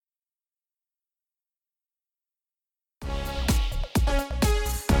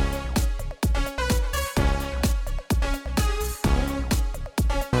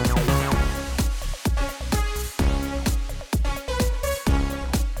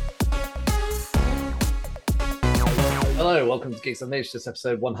Hello, welcome to Geeks Unleashed. This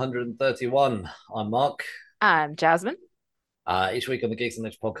episode 131. I'm Mark. I'm Jasmine. Each week on the Geeks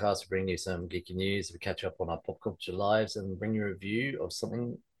Unleashed podcast, we bring you some geeky news, we catch up on our pop culture lives, and bring you a review of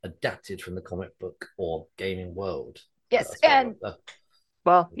something adapted from the comic book or gaming world. Yes, That's, and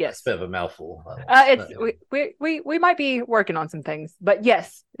well, that's a yes. bit of a mouthful. It's we might be working on some things, but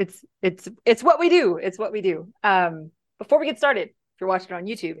yes, it's what we do. It's what we do. Before we get started, if you're watching on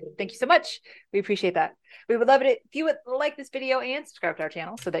YouTube, thank you so much. We appreciate that. We would love it if you would like this video and subscribe to our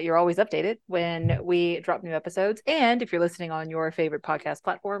channel so that you're always updated when we drop new episodes. And if you're listening on your favorite podcast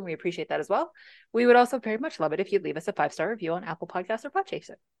platform, we appreciate that as well. We would also very much love it if you'd leave us a 5-star review on Apple Podcasts or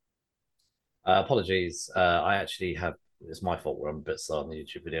Podchaser. Apologies. I actually have. It's my fault. I'm a bit slow on the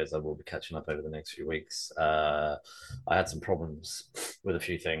YouTube videos. I will be catching up over the next few weeks. I had some problems with a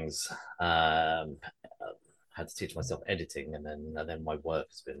few things. Had to teach myself editing, and then my work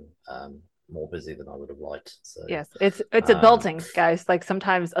has been more busy than I would have liked. So Yes, it's um, adulting, guys. Like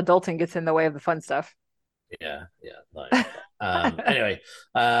sometimes adulting gets in the way of the fun stuff. yeah, no. Anyway,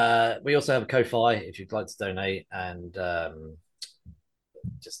 we also have a Ko-fi if you'd like to donate, and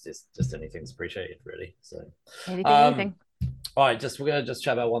just anything's appreciated, really. So, Anything, um, anything. all right, we're gonna just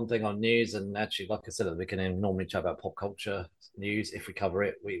chat about one thing on news, and actually, like I said at the beginning, normally chat about pop culture news if we cover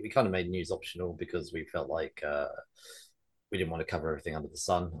it. We kind of made news optional because we felt like we didn't want to cover everything under the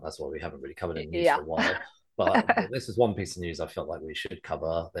sun. That's why we haven't really covered any news Yeah. for a while. But this is one piece of news I felt like we should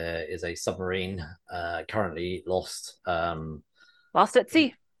cover. There is a submarine currently lost Lost at in,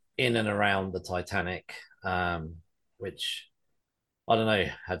 sea. in and around the Titanic, which I don't know,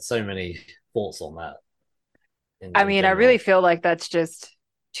 had so many thoughts on that I in mean, I really general. feel like that's just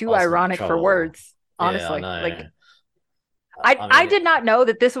too Asking for ironic for trouble. words, Yeah, I honestly. know. Like I I I mean, did not know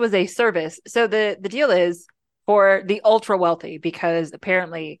that this was a service. So the deal is for the ultra wealthy because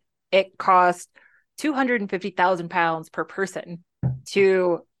apparently it cost £250,000 per person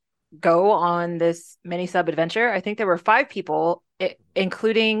to go on this mini sub adventure. I think there were 5 people,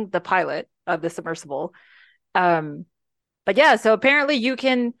 including the pilot of the submersible. Um, but yeah, so apparently you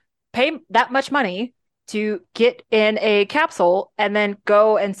can pay that much money to get in a capsule and then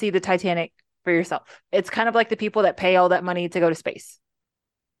go and see the Titanic for yourself. It's kind of like the people that pay all that money to go to space.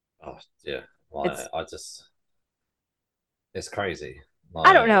 oh yeah, It's I just it's crazy.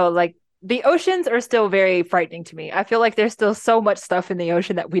 I don't Like, know, like the oceans are still very frightening to me. I feel like there's still so much stuff in the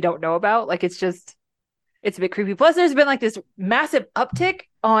ocean that we don't know about. Like it's a bit creepy. Plus there's been like this massive uptick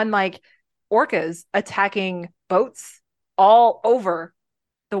on like orcas attacking boats all over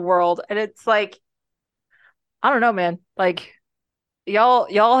the world and it's like I don't know, man. Like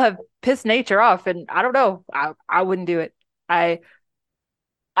y'all have pissed nature off, and I don't know. I wouldn't do it. I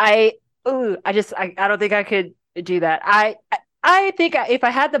I I don't think I could do that. I think if I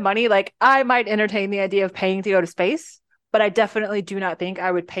had the money, like I might entertain the idea of paying to go to space, but I definitely do not think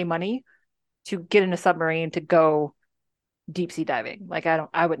I would pay money to get in a submarine to go deep sea diving. Like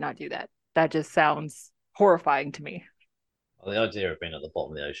I would not do that. That just sounds horrifying to me. the idea of being at the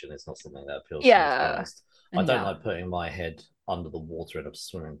bottom of the ocean is not something that appeals to me, to be Yeah. honest. I don't No. like putting my head under the water in a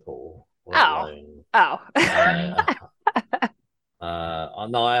swimming pool, let Oh. alone. Oh. Uh,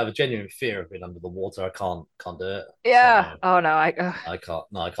 no, I have a genuine fear of being under the water. I can't do it. Yeah. So Oh no. I I can't.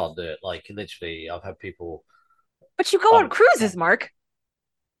 No, I can't do it. Like literally, I've had people. But you go on I'm cruises, Mark.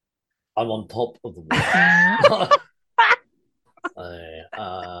 I'm on top of the water.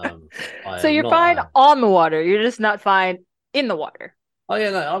 I So am you're not. fine on the water. You're just not fine in the water. Oh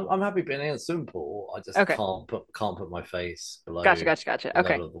yeah, no, I'm happy being in a swimming pool. I just Okay. can't put my face Gotcha, below gotcha, gotcha. the Okay.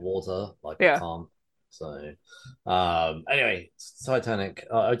 level of the water. Like I Yeah. can't. So, anyway, Titanic.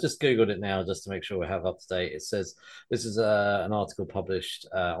 I just googled it now just to make sure we have up to date. It says this is an article published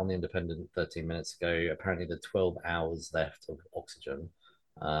on the Independent 13 minutes ago. Apparently, the 12 hours left of oxygen.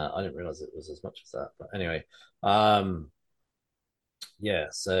 I didn't realize it was as much as that, but anyway, um, yeah.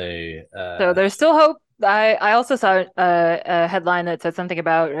 So, So there's still hope. I also saw a headline that said something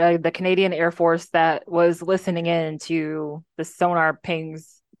about the Canadian Air Force that was listening in to the sonar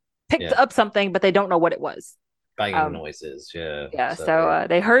pings, picked yeah, up something, but they don't know what it was. banging Um, noises. Yeah. yeah, so So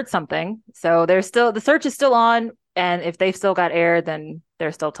they heard something. So there's still the search is still on, and if they've still got air, then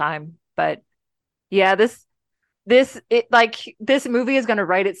there's still time. But yeah, this movie is gonna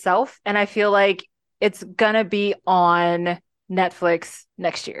write itself, and I feel like it's gonna be on Netflix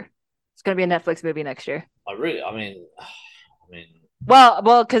next year. It's gonna be a Netflix movie next year. I mean, Well,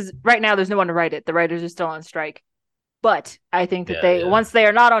 because right now there's no one to write it. The writers are still on strike. But I think that yeah, they yeah. once they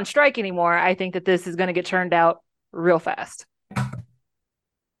are not on strike anymore, I think that this is gonna get turned out real fast.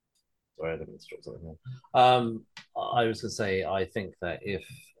 Sorry, I didn't mean to drop something. I was going to say, I think that if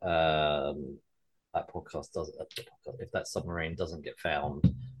that podcast does, if that submarine doesn't get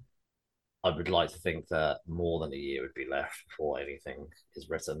found, I would like to think that more than a year would be left before anything is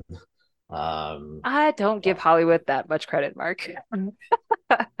written. I don't give But, Hollywood that much credit, Mark.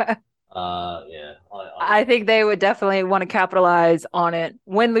 yeah, I think they would definitely want to capitalize on it.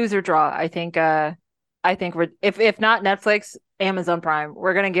 Win, lose, or draw. I think we're if not Netflix, Amazon Prime,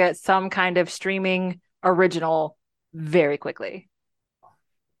 we're gonna get some kind of streaming original very quickly.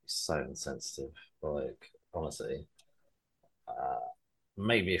 so insensitive. Like honestly, uh,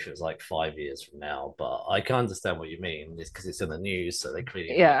 maybe if it was like 5 years from now, but I can understand what you mean. It's because it's in the news, so they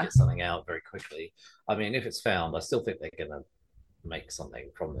clearly want to Yeah. get something out very quickly. I mean, if it's found, I still think they're gonna make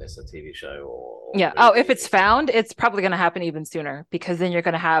something from this, a TV show or Yeah. Oh, if movie it's or something. found, it's probably gonna happen even sooner because then you're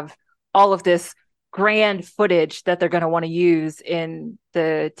gonna have all of this grand footage that they're gonna want to use in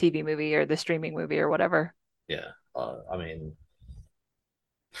the TV movie or the streaming movie or whatever. Yeah,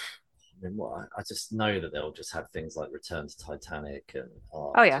 what I just know that they'll just have things like Return to Titanic and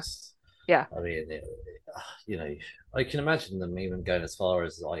Oh yeah. just. Yeah. I mean, you know, I can imagine them even going as far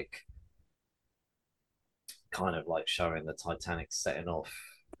as like kind of like showing the Titanic setting off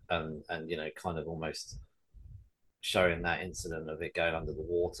and you know kind of almost showing that incident of it going under the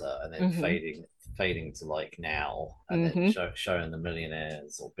water and then Mm-hmm. fading to like now and then Mm-hmm. showing the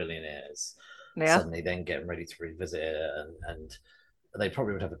millionaires or billionaires Yeah. suddenly then getting ready to revisit it and they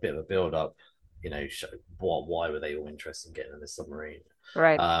probably would have a bit of a build up, you know, why were they all interested in getting in this submarine.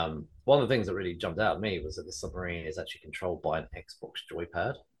 Right. One of the things that really jumped out at me was that the submarine is actually controlled by an Xbox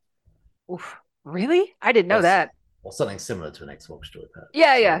joypad. Oof. Really? I didn't know Or, that. or something similar to an Xbox joypad.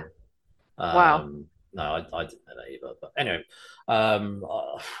 Yeah, So yeah. Wow. no, I didn't know that either. But anyway,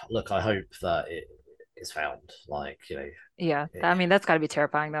 look, I hope that it is found. Like, you know, Yeah. it, I mean, that's got to be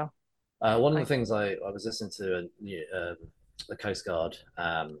terrifying though. one of the Like, things I was listening to the Coast Guard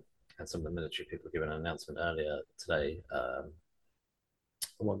and some of the military people giving an announcement earlier today.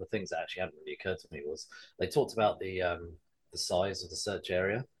 One of the things that actually hadn't really occurred to me was they talked about the size of the search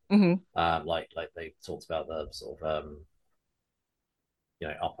area. hmm Like they talked about the sort of you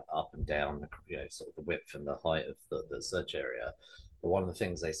know up and down, you know, sort of the width and the height of the search area. But one of the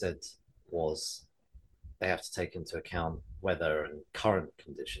things they said was they have to take into account weather and current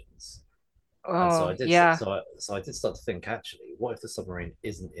conditions. And so Oh, yeah. I did start to think actually, what if the submarine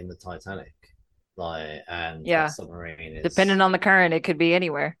isn't in the Titanic, like, and that Yeah. submarine is Depending on the current, it could be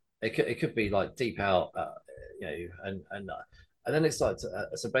anywhere. it could be like deep out, you know, and then it's like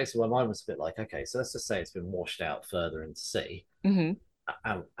so basically my mind was a bit like okay, so let's just say it's been washed out further into sea, hmm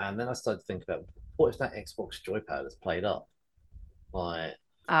and then I started to think about what if that Xbox joypad is played up, like,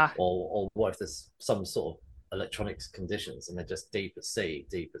 Ah, or what if there's some sort of electronics conditions and they're just deep at sea,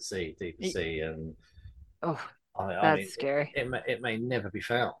 deep at sea, deep at y- sea, and oh, I that's mean scary. it may never be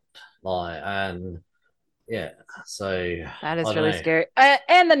found, like, and yeah, so That I is don't really know. scary.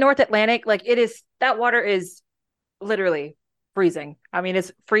 And the North Atlantic, like it is, that water is literally freezing. I mean,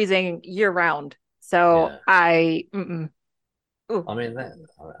 it's freezing year round. So Yeah, ooh, I mean,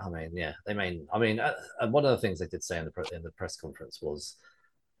 yeah, they mean, I mean, and one of the things they did say in the press conference was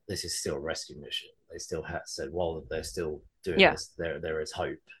this is still a rescue mission. They still had said while they're still doing yeah, this, there is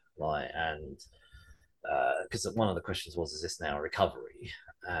hope. Like, and because one of the questions was, is this now a recovery?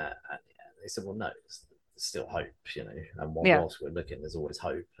 And they said, well, no, it's still hope, you know. And yeah. whilst we're looking, there's always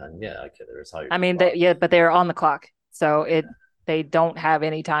hope. And yeah, okay, there is hope, I mean, but yeah, but they're on the clock, so they don't have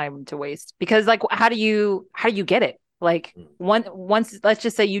any time to waste because, like, how do you get it? Like, once let's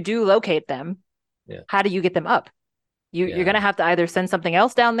just say you do locate them, yeah, how do you get them up? You're yeah, gonna have to either send something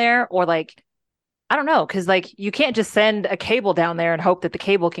else down there or like I don't know, because like you can't just send a cable down there and hope that the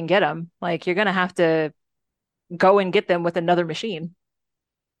cable can get them. Like you're gonna have to go and get them with another machine.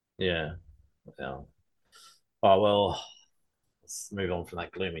 yeah, yeah. Oh well, let's move on from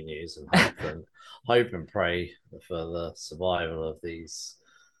that gloomy news and hope and pray for the survival of these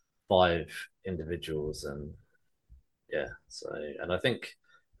five individuals. And yeah, so and I think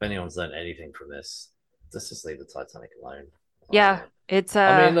if anyone's learned anything from this, just leave the Titanic alone. Yeah, it's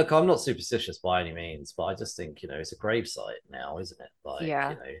I mean, look, I'm not superstitious by any means, but I just think, you know, it's a gravesite now, isn't it? Like,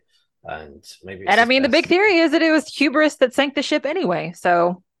 yeah. you know, and maybe it's And I just mean the big best. theory is that it was hubris that sank the ship anyway.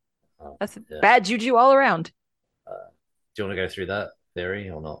 So that's Yeah. bad juju all around. Do you want to go through that theory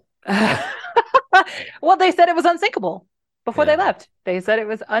or not? Well, they said it was unsinkable before they Yeah. left. They said it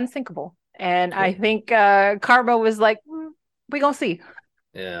was unsinkable. And I Cool. think Karma was like, we gonna see.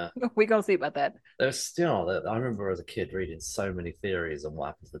 Yeah. We gonna see about that. There's still, I remember as a kid reading so many theories on what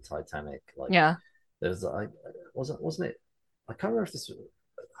happened to the Titanic. Like, Yeah. there's like, wasn't it? I can't remember if this was,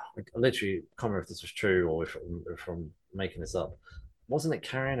 I literally can't remember if this was true or if I'm making this up. wasn't it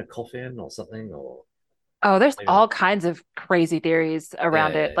carrying a coffin or something, or Oh, there's maybe all kinds of crazy theories yeah,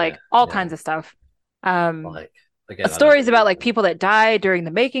 around yeah, it, yeah, like all yeah. kinds of stuff. Um, Like again, I don't Stories about believe like in. people that died during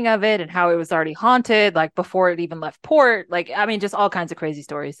the making of it and how it was already haunted, like before it even left port. Like, I mean, just all kinds of crazy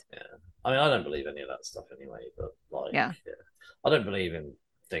stories. Yeah, I mean, I don't believe any of that stuff anyway. But like, Yeah. yeah. I don't believe in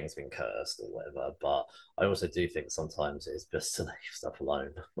things being cursed or whatever. But I also do think sometimes it's best to leave stuff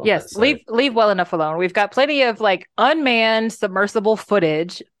alone. Yes, So leave well enough alone. We've got plenty of like unmanned submersible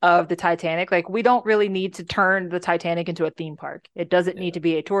footage of the Titanic. Like we don't really need to turn the Titanic into a theme park. It doesn't need yeah, to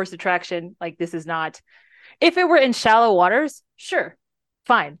be a tourist attraction. Like this is not. If it were in shallow waters, sure.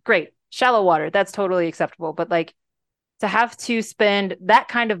 Fine, great. Shallow water, that's totally acceptable, but like to have to spend that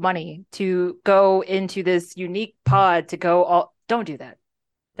kind of money to go into this unique pod to go all don't do that.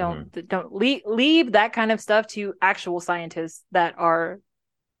 mm-hmm. Don't leave that kind of stuff to actual scientists that are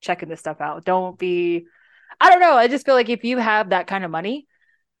checking this stuff out. Don't be, I don't know. I just feel like if you have that kind of money,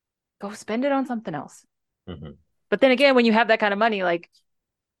 go spend it on something else. Mm-hmm. But then again, when you have that kind of money, like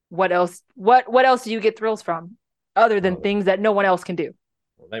what else? What else do you get thrills from other than Well, things that no one else can do?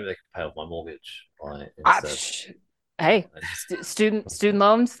 maybe they could pay off my mortgage right, I, instead. hey, student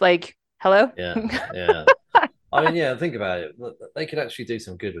loans, like hello. Yeah, yeah. I mean, yeah, think about it. They could actually do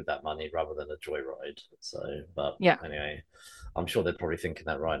some good with that money rather than a joyride. So, but Yeah. anyway, I'm sure they're probably thinking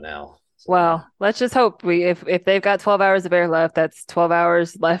that right now. So, Well, let's just hope we if they've got 12 hours of air left, that's 12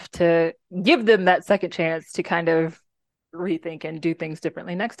 hours left to give them that second chance to kind of rethink and do things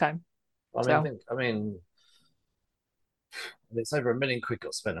differently next time. I mean, So, it's over £1 million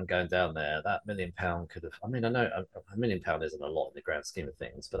got spent on going down there. That £1 million could have. I mean, I know £1 million isn't a lot in the grand scheme of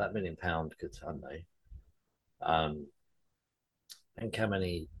things, but that £1 million could. I don't know. Um, think how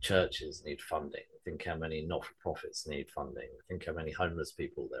many churches need funding. Think how many not-for-profits need funding. Think how many homeless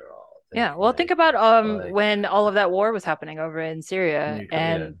people there are. Think yeah, well, think about like when all of that war was happening over in Syria yeah,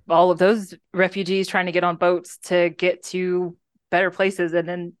 and all of those refugees trying to get on boats to get to better places and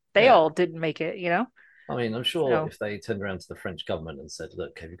then they yeah. all didn't make it, you know? I mean, I'm sure So, if they turned around to the French government and said,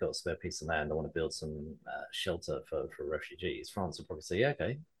 "Look, have you got a spare piece of land? I want to build some shelter for refugees," France would probably say, "Yeah,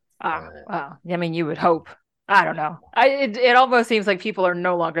 okay." wow. I mean, you would hope. I don't know. It almost seems like people are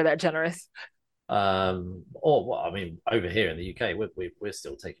no longer that generous. Or well, I mean, over here in the UK, we're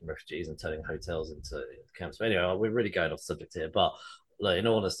still taking refugees and turning hotels into camps. But anyway, we're really going off subject here. But like, in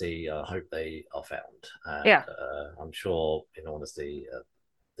all honesty, I hope they are found, and Yeah. I'm sure, in all honesty,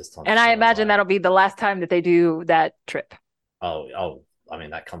 this time And I tomorrow imagine night. that'll be the last time that they do that trip. Oh, I mean,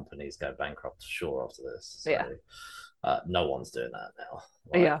 that company's going bankrupt, sure, after this. So Yeah. no one's doing that now.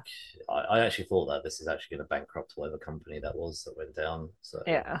 Like, Yeah. I actually thought that this is actually going to bankrupt whatever company that was that went down. So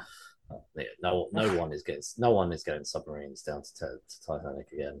Yeah. yeah, no one is getting submarines down to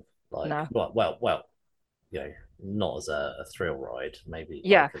Titanic again. Like, No. well, you know, not as a thrill ride, maybe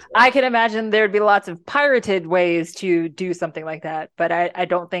Yeah. like as a I can imagine there'd be lots of pirated ways to do something like that, but I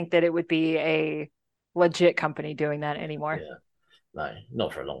don't think that it would be a legit company doing that anymore. yeah, no,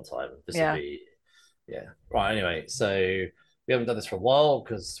 not for a long time. This will Yeah. be yeah. Right. Anyway, so we haven't done this for a while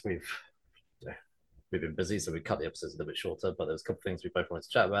because we've been busy, so we cut the episodes a little bit shorter. But there's a couple of things we both wanted to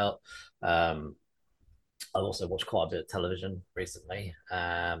chat about. Um, I've also watched quite a bit of television recently.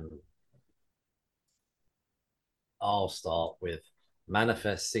 I'll start with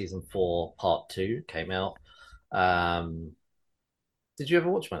Manifest season 4, part 2 came out. Um, did you ever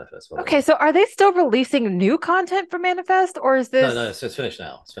watch Manifest, by the way? Okay, so are they still releasing new content for Manifest or is No, this so it's finished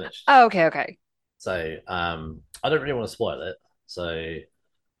now. It's finished. Oh, okay, okay. So I don't really want to spoil it. So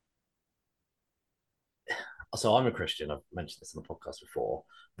I'm a Christian. I've mentioned this in the podcast before.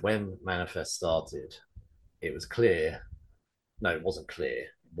 When Manifest started, it was clear. No, it wasn't clear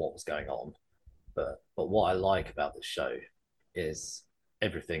what was going on. But what I like about this show is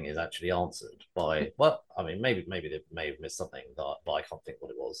everything is actually answered by well, I mean maybe they may have missed something that but I can't think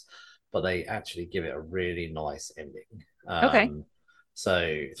what it was. But they actually give it a really nice ending. Okay.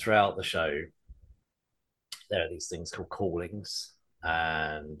 So throughout the show, there are these things called callings,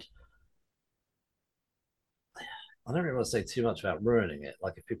 and I don't really want to say too much about ruining it,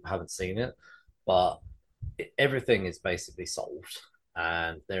 like if people haven't seen it, but everything is basically solved,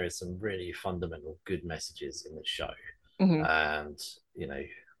 and there is some really fundamental good messages in the show, Hmm. and you know,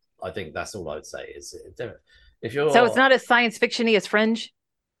 I think that's all I would say is if So it's you're not as science fictiony as Fringe?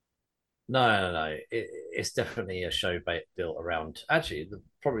 no, it's definitely a show built around actually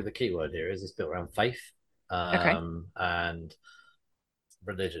probably the key word here is it's built around faith Okay. and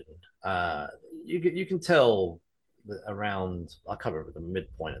religion. Uh, you can tell that around I can't remember the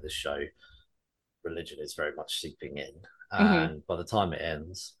midpoint of this show, religion is very much seeping in, Hmm. and by the time it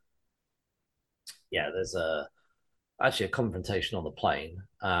ends, yeah, there's actually a confrontation on the plane.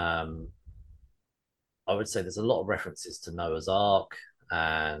 I would say there's a lot of references to Noah's Ark,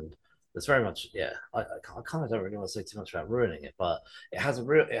 and there's very much, yeah. I kind of don't really want to say too much about ruining it, but it has a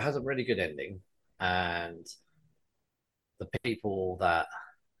really good ending, and the people that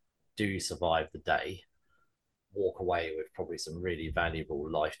do survive the day walk away with probably some really valuable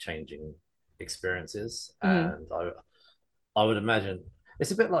life changing experiences, Mhm. and I would imagine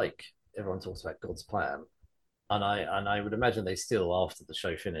it's a bit like everyone talks about God's plan, and I would imagine they still, after the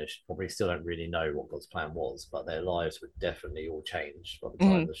show finished, probably still don't really know what God's plan was, but their lives would definitely all change by the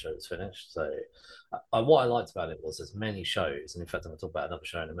time Mhm. the show was finished. So, what I liked about it was there's many shows, and in fact, I'm going to talk about another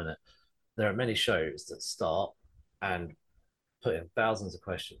show in a minute. There are many shows that start and put in thousands of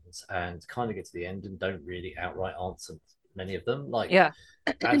questions and kind of get to the end and don't really outright answer many of them. Like Yeah.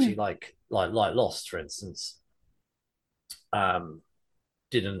 actually, like Lost, for instance, um,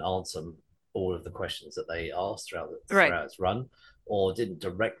 didn't answer all of the questions that they asked Right. throughout its run, or didn't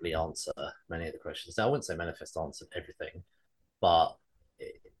directly answer many of the questions. Now, I wouldn't say Manifest answered everything, but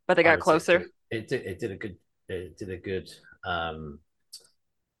But they I got would say closer. it did a good um,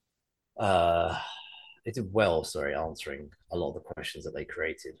 uh, it did well, sorry, answering a lot of the questions that they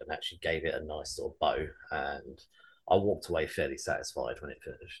created and actually gave it a nice sort of bow. And I walked away fairly satisfied when it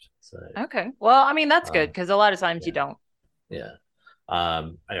finished. So, Okay. Well, I mean, that's good uh, because a lot of times you yeah, don't. yeah.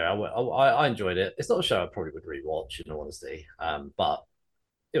 Anyway, I enjoyed it. It's not a show I probably would rewatch, in all honesty, but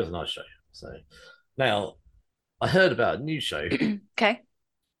it was a nice show. So now I heard about a new show Okay.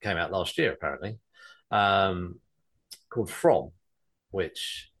 came out last year apparently, um, called From,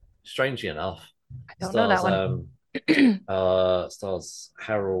 which strangely enough I don't know that stars one. stars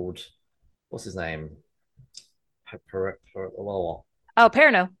Harold. What's his name? Oh,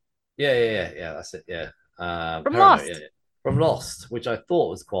 Perno Yeah. That's it. Yeah, from Parano. Yeah, Lost. yeah, from Lost, which I thought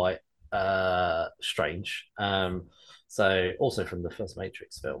was quite strange. So also from the first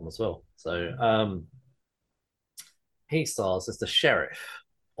Matrix film as well. So he stars as the sheriff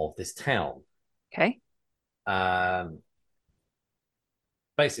of this town. Okay. Um,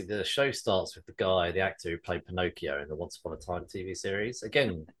 Basically, the show starts with the actor who played Pinocchio in the Once Upon a Time TV series.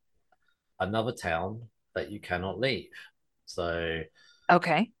 Again, another town that you cannot leave. So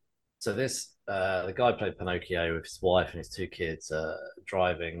Okay. this the guy played Pinocchio with his wife and his two kids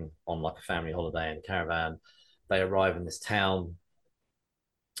driving on like a family holiday in a caravan. They arrive in this town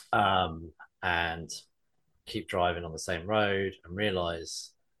um, and keep driving on the same road and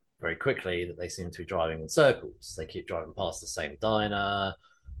realize very quickly that they seem to be driving in circles. They keep driving past the same diner,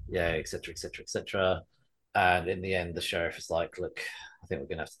 yeah, etc., etc., etc. And in the end, the sheriff is like, "Look, I think we're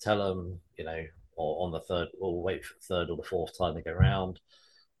going to have to tell them, you know, or on the third, or wait for the third or the fourth time they go around."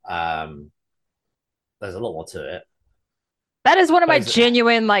 Um, there's a lot more to it. That is one of my Basically,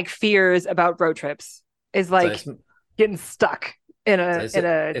 genuine like fears about road trips is so like getting stuck in so a it's in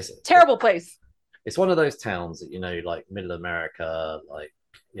a it's terrible place. it's one of those towns that like middle America, like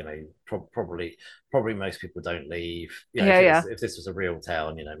probably most people don't leave. Yeah, yeah. If this was a real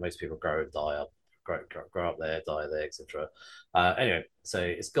town, most people grow up there, die there, etc. Anyway, so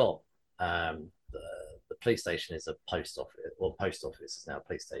it's got the police station is a post office. Well, post office is now a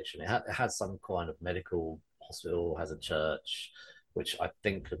police station. It has some kind of medical hospital, has a church, which I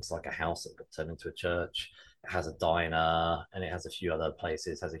think looks like a house that got turned into a church. It has a diner and it has a few other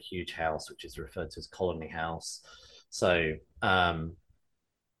places. It has a huge house which is referred to as Colony House. So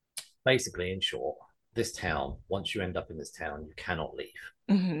basically, in short, this town, once you end up in this town, you cannot leave.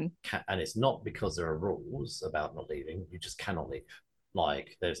 Hmm. And it's not because there are rules about not leaving. You just cannot leave.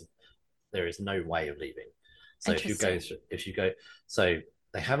 Like there is no way of leaving. So Interesting. if you go, so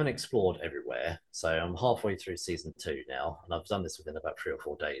they haven't explored everywhere. So I'm halfway through season 2 now, and I've done this within about 3 or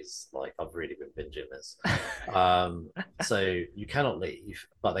 4 days. Like I've really been binging this. So you cannot leave,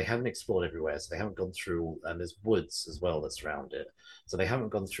 but they haven't explored everywhere. So they haven't gone through, and there's woods as well that's around it. So they haven't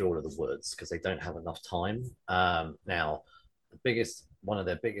gone through all of the woods because they don't have enough time. Now, one of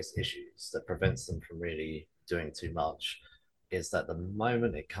their biggest issues that prevents them from really doing too much is that the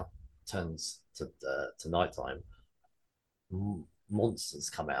moment turns to nighttime, monsters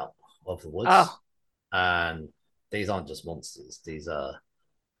come out of the woods, Oh, and these aren't just monsters; these are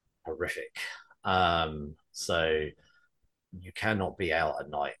horrific. So you cannot be out at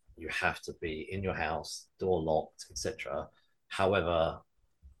night. You have to be in your house, door locked, etc. However,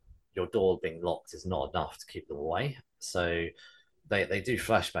 your door being locked is not enough to keep them away. So they do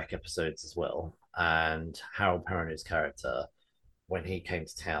flashback episodes as well. And Harold Perrineau's character, when he came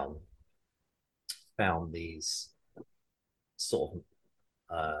to town, found these sort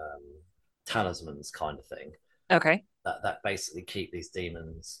of talismans kind of thing okay. that basically keep these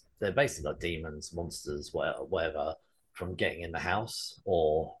demons. They're basically like demons, monsters, whatever, from getting in the house,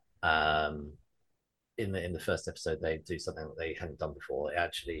 or in the first episode they do something that they hadn't done before. It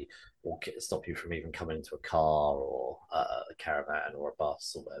actually will stop you from even coming into a car or a caravan or a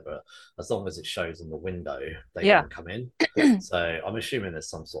bus or whatever. As long as it shows in the window, they Yeah. won't come in. So I'm assuming there's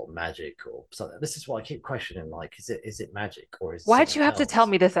some sort of magic or something. This is why I keep questioning, like, is it magic or is it Why'd you something have to tell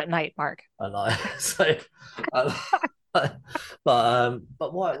else? me this at night, Mark? And I so uh,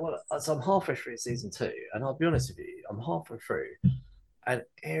 but what so I'm halfway through season two, and I'll be honest with you, I'm halfway through, and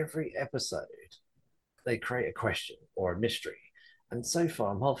every episode they create a question or a mystery. And so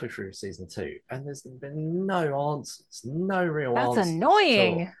far, I'm halfway through season two, and there's been no answers, no real That's answers at all.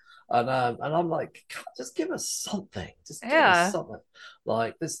 annoying. And I'm like, just give us something, just give us Yeah. something.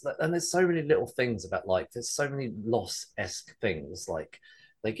 Like this, and there's so many little things about, like, there's so many Lost-esque things. Like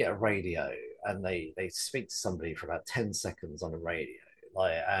they get a radio and they speak to somebody for about 10 seconds on a radio,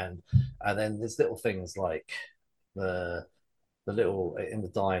 like, and then there's little things like the the little in the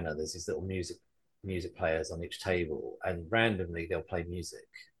diner. There's these little music players on each table, and randomly they'll play music,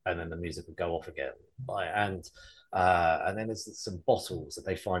 and then the music will go off again. Like, and then there's some bottles that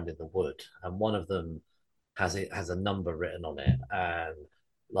they find in the wood, and one of them has a number written on it, and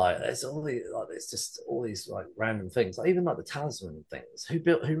like it's all these, like it's just all these like random things, like even like the talisman things.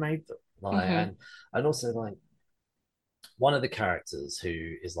 Who made them? Like, Hmm. and also like one of the characters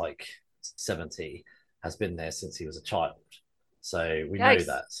who is like 70 has been there since he was a child. So we know Yikes.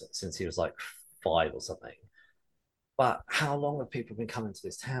 that since he was like 5 or something. But how long have people been coming to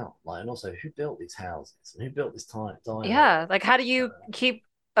this town? Like, and also who built these houses and who built this diner? Yeah. Like, how do you keep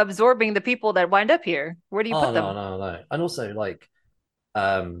absorbing the people that wind up here? Where do you Oh put no, them? no, no. And also like,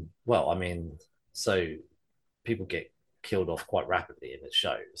 well, I mean, so people get killed off quite rapidly in the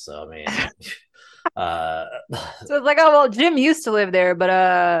show. So I mean, uh, So it's like, oh well, Jim used to live there,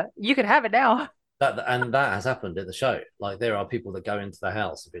 but you can have it now. that has happened in the show. Like there are people that go into the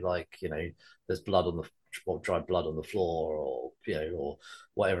house and be like, there's blood on the or dried blood on the floor, or or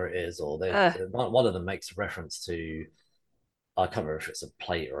whatever it is, or they Uh, one of them makes a reference to, I can't remember if it's a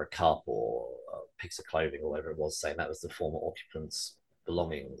plate or a cup or a piece of clothing or whatever it was, saying that was the former occupant's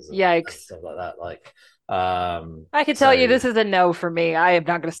belongings, and Yikes. stuff like that. Like, I can tell you so this is a no for me. I am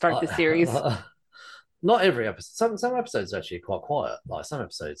not going to start this series. not every episode. Some episodes are actually quite quiet. Like some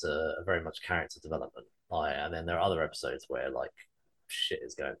episodes are very much character development. Like, and then there are other episodes where like shit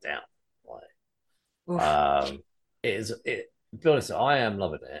is going down. Like, Oof. it is it. To be honest, I am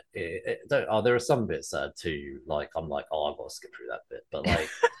loving it. Don't, there are some bits that are too, like, I'm like, oh, I've got to skip through that bit, but like,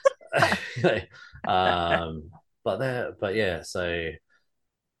 but yeah. So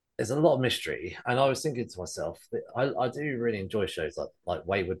there's a lot of mystery, and I was thinking to myself that I do really enjoy shows like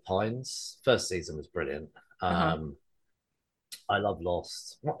Wayward Pines. First season was brilliant. Uh-huh. Um, I love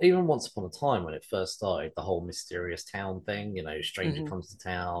Lost. Even Once Upon a Time, when it first started, the whole mysterious town thing. Stranger Hmm. comes to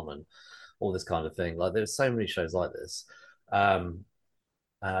town and all this kind of thing. Like there's so many shows like this. Um,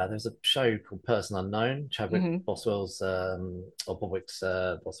 there's a show called Person Unknown, Chadwick Hmm. Boswell's or Bobwick's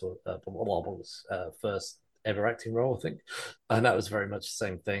Boswell's first ever acting role, I think, and that was very much the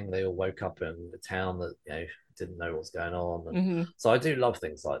same thing. They all woke up in a town that didn't know what's going on, and Hmm. so I do love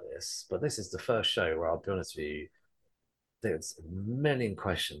things like this. But this is the first show where I'll be honest with you, there's a million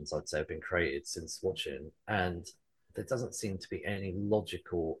questions I'd say have been created since watching, and there doesn't seem to be any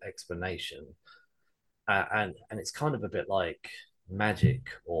logical explanation. And it's kind of a bit like magic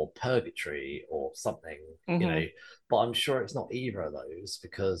or purgatory or something, you Hmm. know. But I'm sure it's not either of those,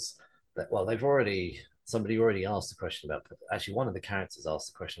 because well, they've already somebody already asked a question about, actually one of the characters asked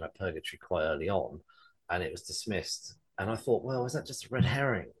a question about purgatory quite early on, and it was dismissed. And I thought, well, is that just a red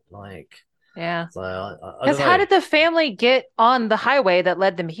herring? Like, Yeah. so I Because don't how know. did the family get on the highway that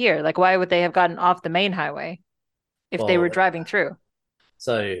led them here? Like, why would they have gotten off the main highway if they were Well, driving through?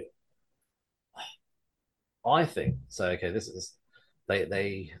 so I think so. Okay, this is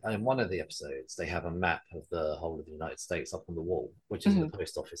they in one of the episodes they have a map of the whole of the United States up on the wall, which is in the Hmm.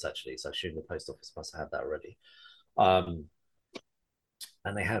 post office actually. So I assume the post office must have had that already. Um,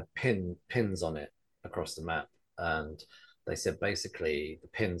 and they had pins on it across the map, and they said basically the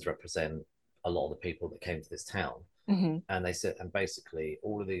pins represent a lot of the people that came to this town. Hmm. And they said, and basically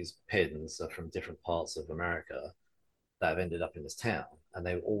all of these pins are from different parts of America that have ended up in this town, and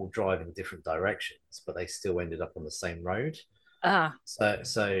they were all driving different directions, but they still ended up on the same road. Ah.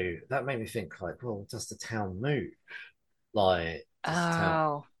 So that made me think, like, well, does the town move? Like, does the town?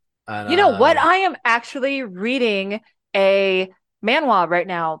 Oh. And You know what? I am actually reading a manhwa right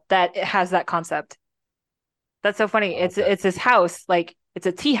now that has that concept. That's so funny. It's okay, it's this house, like it's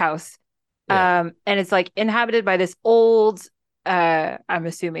a tea house. yeah, And it's like inhabited by this old I'm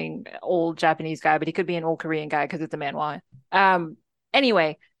assuming old Japanese guy, but he could be an old Korean guy because it's a manhwa.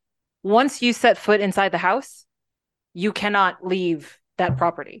 Anyway, once you set foot inside the house, you cannot leave that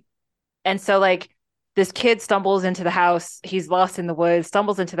property. And so like this kid stumbles into the house, he's lost in the woods,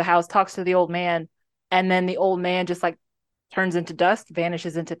 stumbles into the house, talks to the old man, and then the old man just like turns into dust,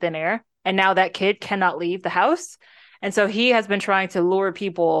 vanishes into thin air. And now that kid cannot leave the house. And so he has been trying to lure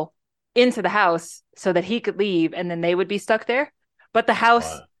people into the house so that he could leave and then they would be stuck there. But the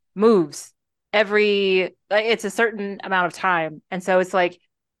house Right. moves every, like, it's a certain amount of time. And so it's like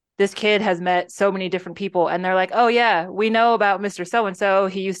this kid has met so many different people and they're like, oh yeah, we know about Mr. So and so.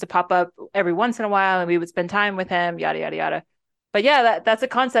 He used to pop up every once in a while and we would spend time with him, yada yada yada. But yeah, that's a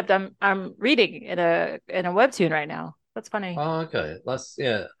concept I'm reading in a webtoon right now. That's funny. Oh, okay. That's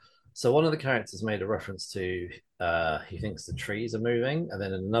yeah. So one of the characters made a reference to he thinks the trees are moving, and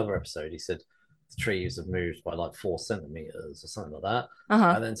then in another episode he said the trees have moved by like 4 centimeters or something like that.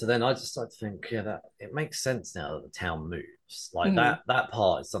 Uh-huh. And then so then I just started to think, yeah, that it makes sense now that the town moves. Like Hmm. that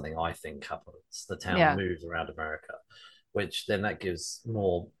part is something I think happens. The town Yeah. moves around America, which then that gives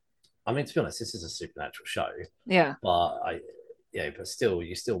more. I mean, to be honest, this is a supernatural show, Yeah. but I yeah, but still,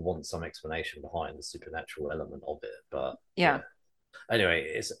 you still want some explanation behind the supernatural element of it. But Yeah. yeah,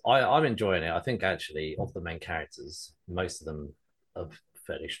 anyway, I'm enjoying it. I think actually of the main characters, most of them are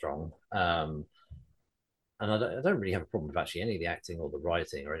fairly strong. And I don't really have a problem with actually any of the acting or the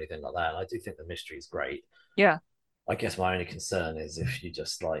writing or anything like that. And I do think the mystery is great. Yeah. I guess my only concern is if you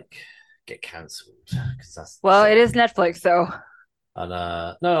just like get cancelled because that's Well, it sort of is Netflix, so. and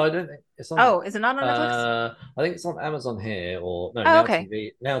no, I don't think it's on. Oh, is it not on Netflix? I think it's on Amazon here or no Oh,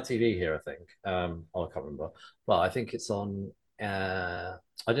 okay. Now TV here. I think. Oh, I can't remember, but I think it's on. I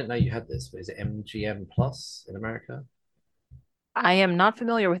didn't know you had this, but is it MGM Plus in America? I am not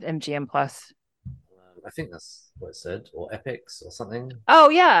familiar with MGM Plus. I think that's what it said, or Epics or something. Oh,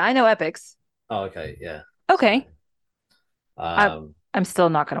 yeah, I know Epics. Oh, okay, yeah. So, Okay. I um, I'm still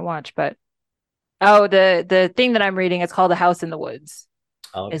not gonna watch, but oh, the thing that I'm reading is called The House in the Woods.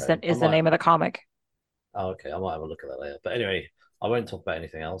 oh, Is okay, the is the name of the comic. okay, I might have a look at that later. But anyway, I won't talk about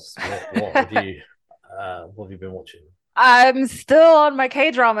anything else. What have you been watching? I'm still on my K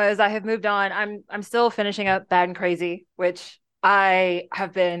dramas. I have moved on. I'm still finishing up Bad and Crazy, which I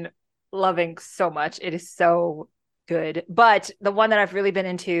have been loving so much. It is so good. But the one that I've really been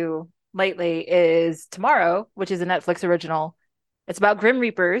into lately is Tomorrow, which is a Netflix original. It's about Grim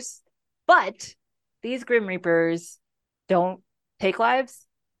Reapers, but these Grim Reapers don't take lives.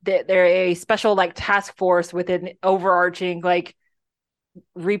 They're a special like task force within overarching like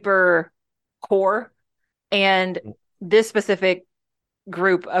Reaper core. And this specific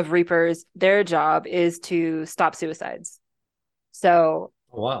group of Reapers, their job is to stop suicides. So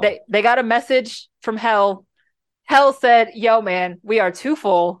Wow. they got a message from hell. Hell said, "Yo, man, we are too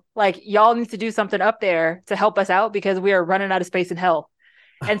full. Like y'all need to do something up there to help us out because we are running out of space in hell."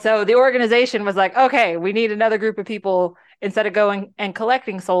 And so the organization was like, "Okay, we need another group of people. Instead of going and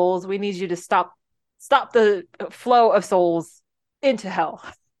collecting souls, we need you to stop the flow of souls into hell."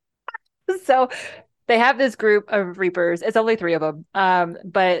 So they have this group of reapers. It's only three of them.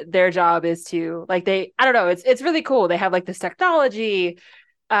 But their job is to like I don't know, it's really cool. They have like this technology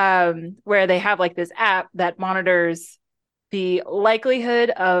where they have like this app that monitors the likelihood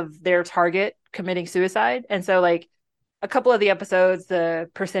of their target committing suicide. And so like a couple of the episodes, the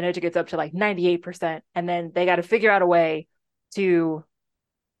percentage gets up to like 98%. And then they got to figure out a way to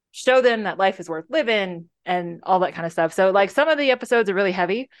show them that life is worth living and all that kind of stuff. So like some of the episodes are really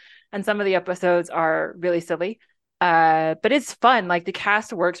heavy and some of the episodes are really silly. But it's fun. Like the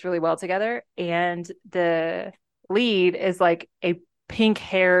cast works really well together and the lead is like a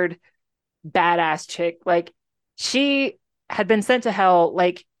pink-haired badass chick. Like she had been sent to hell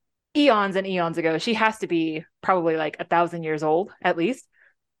like eons and eons ago. She has to be probably like 1,000 years old at least.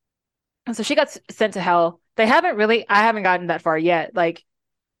 And so she got sent to hell. I haven't gotten that far yet. Like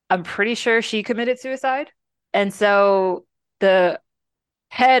I'm pretty sure she committed suicide. And so the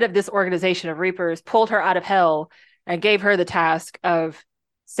head of this organization of Reapers pulled her out of hell and gave her the task of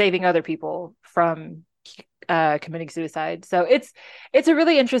saving other people from committing suicide. So it's a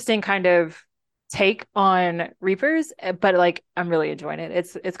really interesting kind of take on Reapers, but like I'm really enjoying it.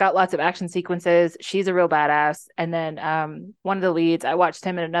 It's got lots of action sequences. She's a real badass. And then one of the leads, I watched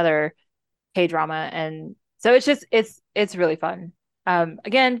him in another K drama, and so it's really fun.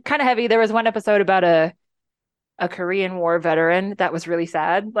 Again, kind of heavy. There was one episode about a Korean War veteran that was really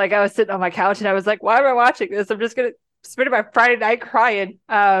sad. Like I was sitting on my couch and I was like, why am I watching this? I'm just gonna spend my Friday night crying.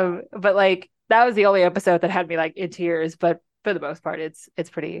 But like that was the only episode that had me like in tears. But for the most part, it's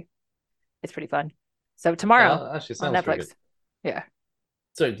pretty fun. So tomorrow Actually on sounds pretty Netflix. good. Yeah.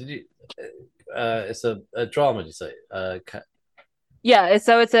 So did you? It's a drama. Did you say? Yeah, it's a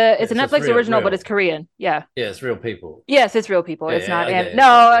So it's Netflix real, original, but it's real. Korean. Yeah. Yeah, it's real people. Yes, it's real people. Yeah, It's yeah, not I get it. It's no,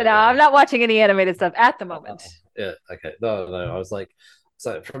 yeah, no, yeah. I'm not watching any animated stuff at the moment. Yeah, okay. No, no. I was like,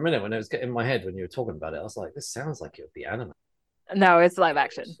 so for a minute when it was getting in my head when you were talking about it, I was like, this sounds like it would be animated. No, it's live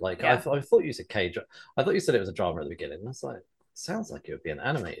action. Like Yeah. I thought you said I thought you said it was a drama at the beginning. I was like, sounds like it would be an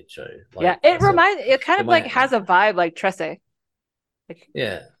animated show. Yeah. Like I sort of It kind in of like my has a vibe like Tresse. Like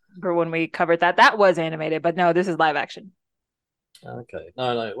yeah. for when we covered that. That was animated, but no, this is live action. Okay.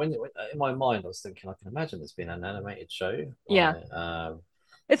 No, no. When in my mind, I was thinking I can imagine this being an animated show. Yeah. Like,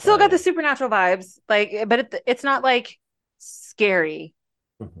 It's still got so the supernatural vibes, like, but it's not like scary.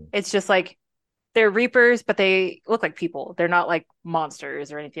 mhm. It's just like they're reapers, but they look like people. They're not like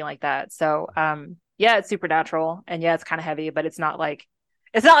monsters or anything like that. So, yeah, it's supernatural, and yeah, it's kind of heavy, but it's not like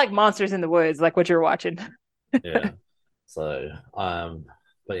Monsters in the Woods, like what you're watching. Yeah. So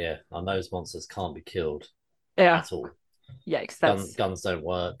but yeah, and those monsters can't be killed Yeah, at all. yikes. That's Guns don't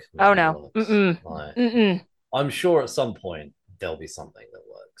work. oh Nothing no. works. Mm-mm. Like Mm-mm. I'm sure at some point there'll be something that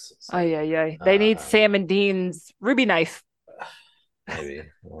works. Oh So yeah, yeah. They need um, Sam and Dean's ruby knife. maybe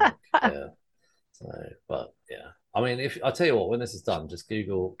like yeah. So but yeah, I mean, if I tell you what, when this is done, just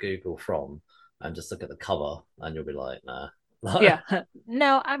Google from and just look at the cover, and you'll be like, nah. Yeah.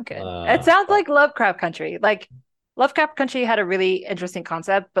 No, I'm good. It sounds But like Lovecraft Country. Like Lovecraft Country had a really interesting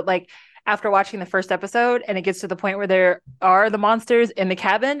concept, but like after watching the first episode and it gets to the point where there are the monsters in the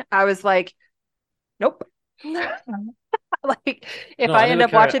cabin, I was like, nope. Like if no, I I end never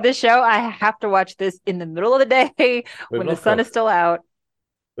up carry watching this show, I have to watch this in the middle of the day with when the sun is Lovecraft still out.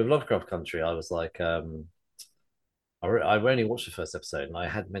 with Lovecraft Country. I was like, I only watched the first episode, and I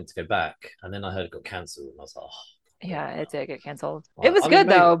had meant to go back, and then I heard it got cancelled, and I was like, oh, Yeah, it did get canceled. It like, was I mean, good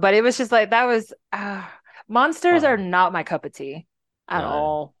maybe though, but it was just like that was monsters are uh, not my cup of tea at no,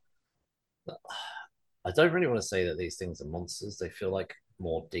 all. I don't really want to say that these things are monsters. They feel like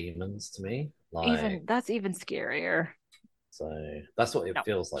more demons to me. Like, Even that's even scarier. so that's what it No.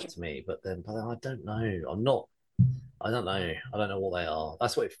 feels like to me. But then I don't know. I'm not. I don't know. I don't know what they are.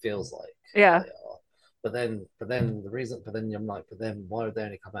 That's what it feels like Yeah. they are. But then the reason. But then I'm like, but then why would they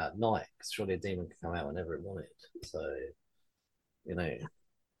only come out at night? Because surely a demon can come out whenever it wanted. So you know,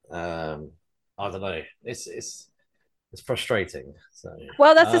 I don't know. It's frustrating. So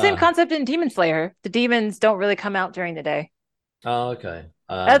Well, that's the same concept in Demon Slayer. The demons don't really come out during the day. oh okay.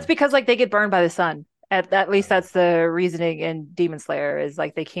 That's because like they get burned by the sun. At least that's the reasoning in Demon Slayer is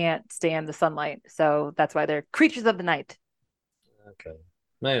like they can't stand the sunlight. So that's why they're creatures of the night. Okay.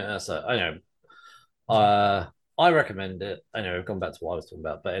 Maybe that's I know. Uh, I recommend it. I know we've gone back to what I was talking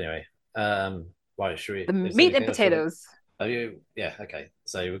about, but anyway. Right, should we? The Is there meat and anything else you want? potatoes. Have you? Yeah. Okay.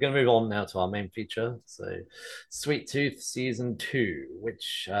 So we're going to move on now to our main feature. So, Sweet Tooth season two,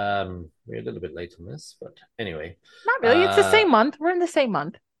 which we're a little bit late on this, but anyway. Not really. It's the same month. We're in the same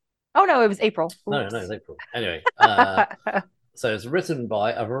month. Oh no, it was April. No, no, Oops. it's April. Anyway, so it's written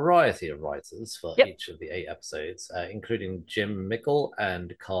by a variety of writers for Yep. each of the 8 episodes, including Jim Mickle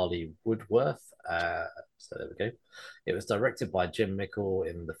and Carly Woodworth. So there we go. It was directed by Jim Mickle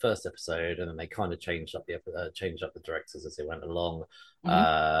in the first episode, and then they kind of changed up the directors as they went along.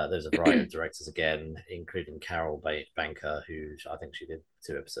 Mhm. There's a variety of directors again, including Carol Banker, who I think she did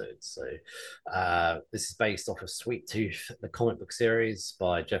 2 episodes. So this is based off of Sweet Tooth, the comic book series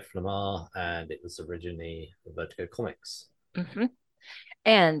by Jeff Lemire, and it was originally Vertigo Comics. Mhm.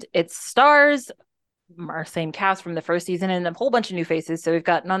 And it stars our same cast from the first season and a whole bunch of new faces. So we've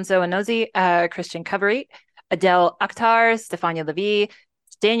got Nonso Anozie, Christian Covery, Adele Akhtar, Stefania Levy,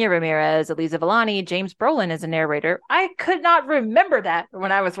 Dania Ramirez, Eliza Villani, James Brolin is a narrator. I could not remember that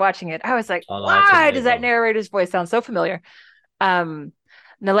when I was watching it. I was like, Oh, no, why does that narrator's voice sound so familiar?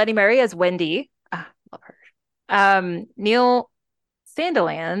 Naledi Murray as Wendy. Love her. Neil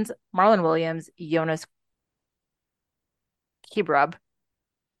Sandilands, Marlon Williams, Jonas Kibrub.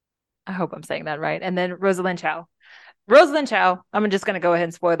 I hope I'm saying that right. And then Rosalind Chow. Rosalind Chow. I'm just going to go ahead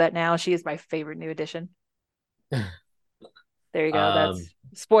and spoil that now. She is my favorite new addition. There you go. That's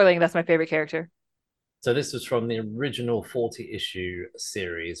spoiling. That's my favorite character. So this was from the original 40-issue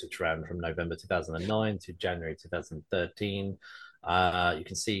series, which ran from November 2009 to January 2013. You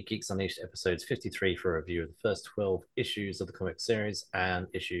can see Geeks Unleashed episodes 53 for a review of the first 12 issues of the comic series, and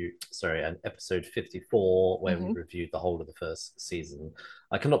episode 54 where we reviewed the whole of the first season.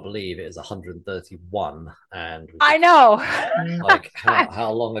 I cannot believe it is 131, and I know. like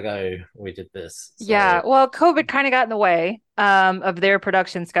how long ago we did this. So. Yeah, well, COVID kind of got in the way of their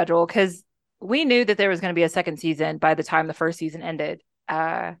production schedule because we knew that there was going to be a second season by the time the first season ended.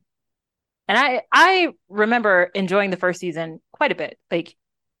 And And I remember enjoying the first season quite a bit. Like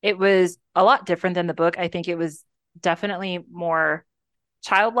it was a lot different than the book. I think it was definitely more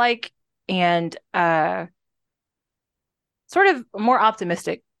childlike and sort of more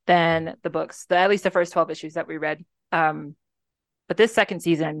optimistic than the books, at least the first 12 issues that we read. But this second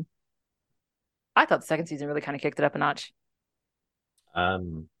season, I thought the second season really kind of kicked it up a notch.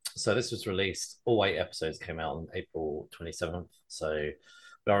 So this was released, all 8 episodes came out on April 27th. So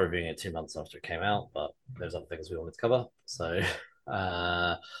we are reviewing it 2 months after it came out, but there's other things we wanted to cover. So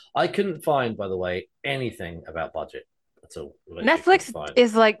I couldn't find, by the way, anything about budget at all. Netflix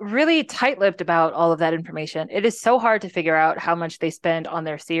is like really tight-lipped about all of that information. It is so hard to figure out how much they spend on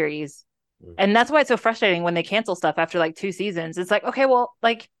their series. And that's why it's so frustrating when they cancel stuff after like 2 seasons. It's like, okay, well,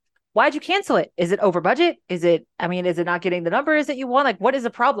 like, why'd you cancel it? Is it over budget? Is it not getting the numbers that you want? Like, what is the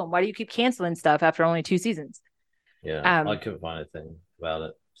problem? Why do you keep canceling stuff after only 2 seasons? Yeah, I couldn't find anything about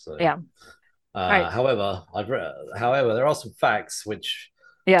it. So yeah. Right. However, there are some facts which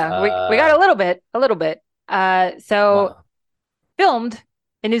we got a little bit. Filmed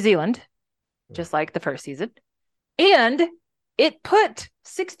in New Zealand, just like the first season, and it put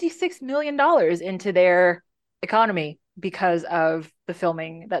 $66 million into their economy because of the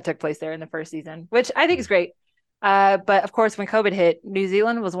filming that took place there in the first season, which I think is great. But of course, when COVID hit, New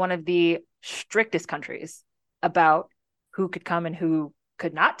Zealand was one of the strictest countries about who could come and who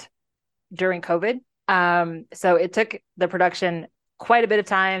could not during COVID. So it took the production quite a bit of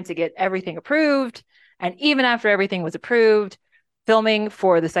time to get everything approved. And even after everything was approved, filming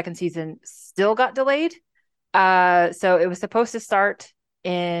for the second season still got delayed. So it was supposed to start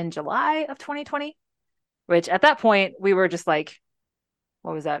in July of 2020, which at that point we were just like,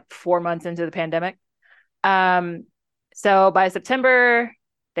 what was that, 4 months into the pandemic? So by September,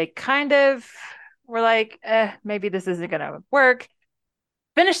 they kind of were like, maybe this isn't going to work.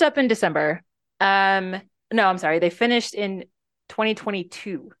 Finished up in December. No, I'm sorry. They finished in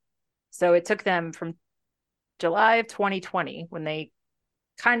 2022. So it took them from July of 2020 when they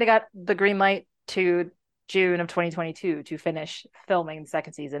kind of got the green light to June of 2022 to finish filming the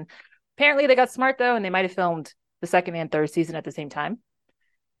second season. Apparently they got smart though, and they might have filmed the second and third season at the same time.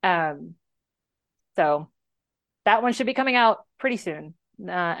 So that one should be coming out pretty soon.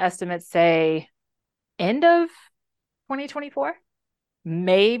 Estimates say end of 2024,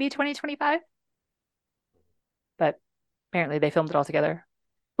 maybe 2025. But apparently they filmed it all together.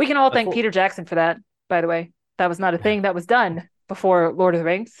 We can all thank Peter Jackson for that, by the way. That was not a thing that was done before Lord of the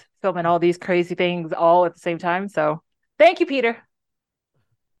Rings, filming all these crazy things all at the same time. So thank you, Peter.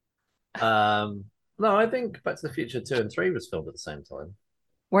 No, I think Back to the Future 2 and 3 was filmed at the same time.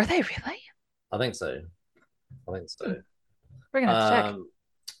 Were they really? I think so. We're gonna have to check.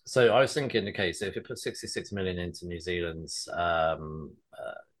 So I was thinking, okay, so if it put 66 million into New Zealand's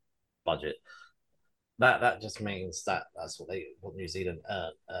budget, that just means that's what New Zealand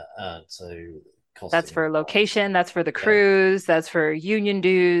earned. So that's for location, that's for the cruise, that's for union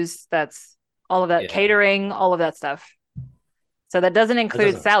dues, that's all of that, catering, all of that stuff. So that doesn't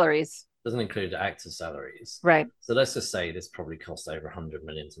include salaries. Doesn't include actors' salaries. Right. So let's just say this probably cost over 100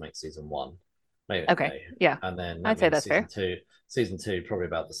 million to make season 1. Maybe. Okay. Yeah. And then I'd say that's fair. Season 2 probably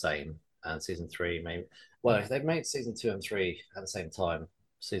about the same, and season 3 maybe. Well, if they've made season 2 and 3 at the same time,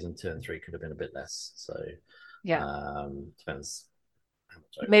 season 2 and 3 could have been a bit less. So depends.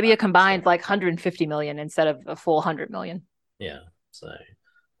 Maybe a combined like 150 million instead of a full 100 million. Yeah. So,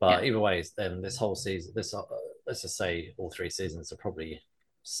 but either way, then this whole season, let's just say all 3 seasons are probably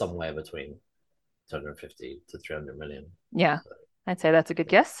somewhere between 250 to 300 million. Yeah, so, I'd say that's a good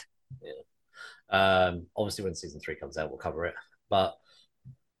guess. Yeah. Obviously, when season 3 comes out, we'll cover it. But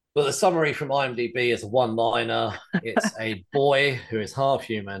the summary from IMDb is a one-liner. It's a boy who is half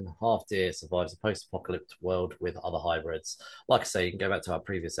human, half deer, survives a post-apocalyptic world with other hybrids. Like I say, you can go back to our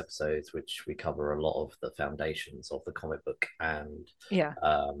previous episodes, which we cover a lot of the foundations of the comic book and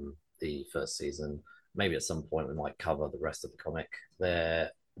the first season. Maybe at some point we might cover the rest of the comic.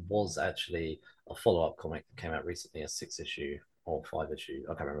 There was actually a follow-up comic that came out recently, a 6-issue or 5-issue,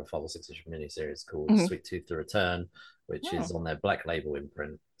 I can't remember, 5 or 6-issue miniseries called Sweet Tooth: The Return, which is on their Black Label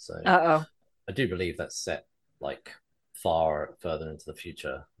imprint. So I do believe that's set like far further into the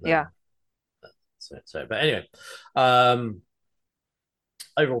future. So but anyway,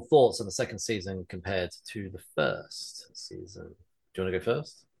 overall thoughts on the second season compared to the first season. Do you want to go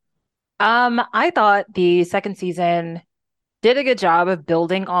first? I thought the second season did a good job of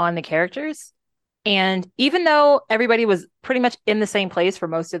building on the characters. And even though everybody was pretty much in the same place for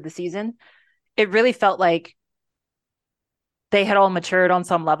most of the season, it really felt like they had all matured on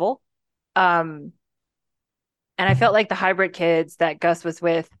some level. And I felt like the hybrid kids that Gus was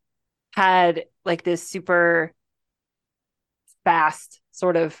with had like this super fast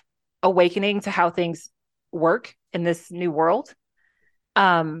sort of awakening to how things work in this new world.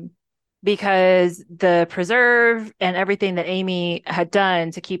 Um, because the preserve and everything that Amy had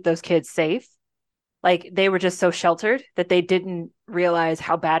done to keep those kids safe, like they were just so sheltered that they didn't realize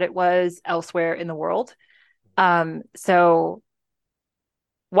how bad it was elsewhere in the world. So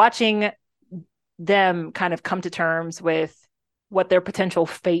watching them kind of come to terms with what their potential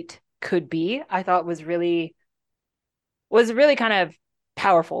fate could be, I thought was really kind of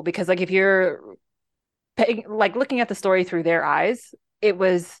powerful because like if you're like looking at the story through their eyes, it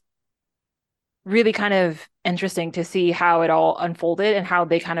was really kind of interesting to see how it all unfolded and how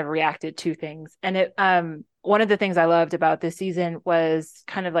they kind of reacted to things. And it one of the things I loved about this season was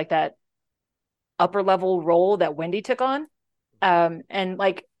kind of like that upper level role that Wendy took on. And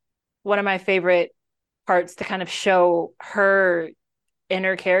like one of my favorite parts to kind of show her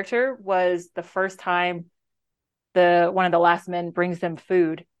inner character was the first time the one of the last men brings them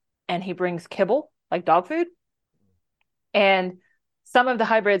food and he brings kibble, like dog food. And some of the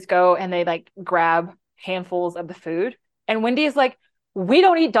hybrids go and they like grab handfuls of the food. And Wendy is like, we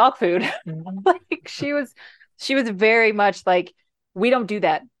don't eat dog food. Like she was very much like, we don't do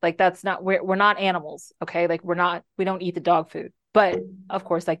that. Like that's not we're not animals. Okay. Like we don't eat the dog food. But of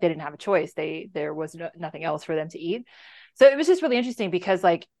course, like they didn't have a choice. There was nothing else for them to eat. So it was just really interesting because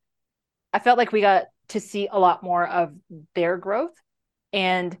like I felt like we got to see a lot more of their growth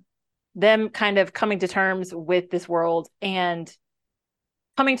and them kind of coming to terms with this world and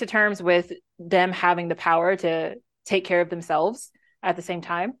coming to terms with them having the power to take care of themselves at the same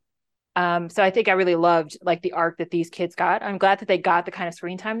time. So I think I really loved like the arc that these kids got. I'm glad that they got the kind of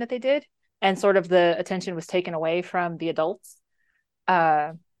screen time that they did, and sort of the attention was taken away from the adults.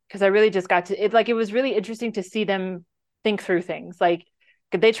 Because I really just got to it. Like it was really interesting to see them think through things. Like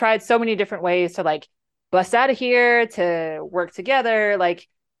they tried so many different ways to like bust out of here, to work together. Like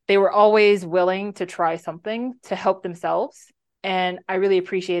they were always willing to try something to help themselves. And I really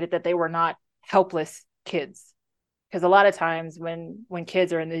appreciated that they were not helpless kids. Because a lot of times when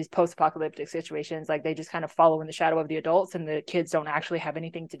kids are in these post-apocalyptic situations, like they just kind of follow in the shadow of the adults and the kids don't actually have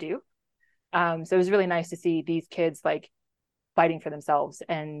anything to do. So it was really nice to see these kids like fighting for themselves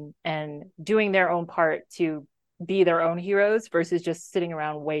and doing their own part to be their own heroes versus just sitting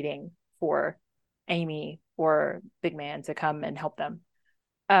around waiting for Amy or Big Man to come and help them.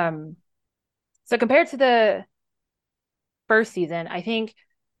 So compared to the first season, I think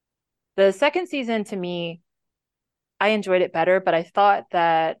the second season to me, I enjoyed it better, but I thought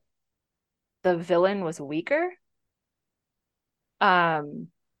that the villain was weaker. Um,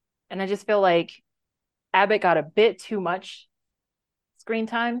 and I just feel like Abbott got a bit too much screen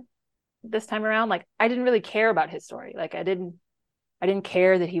time this time around. Like I didn't really care about his story. Like I didn't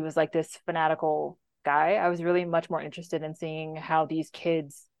care that he was like this fanatical guy. I was really much more interested in seeing how these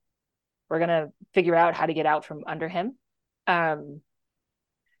kids were gonna figure out how to get out from under him. Um,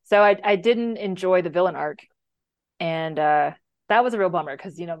 so I didn't enjoy the villain arc, and that was a real bummer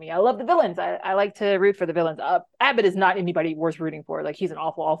because you know me, I love the villains. I like to root for the villains. Abbott is not anybody worth rooting for. Like he's an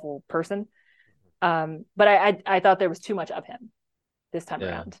awful, awful person. But I thought there was too much of him this time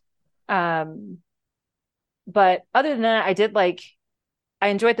Yeah. around. But other than that, I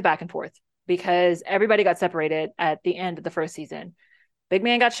enjoyed the back and forth because everybody got separated at the end of the first season. Big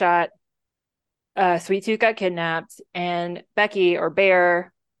Man got shot, Sweet Tooth got kidnapped, and Becky or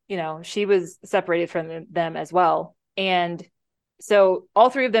Bear, you know, she was separated from them as well. And so all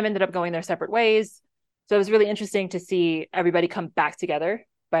three of them ended up going their separate ways. So it was really interesting to see everybody come back together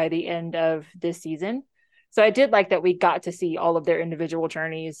by the end of this season. So I did like that we got to see all of their individual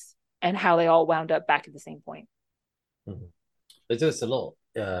journeys and how they all wound up back at the same point. Mhm. They do this a lot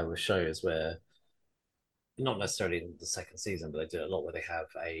with shows where, not necessarily in the second season, but they do it a lot where they have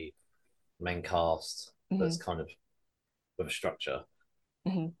a main cast that's Mm-hmm. kind of with a structure,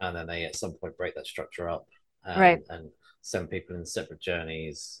 Mm-hmm. and then they at some point break that structure up Right. and send people in separate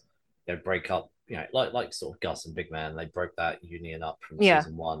journeys. They break up, you know, like sort of Gus and Big Man. They broke that union up from Yeah.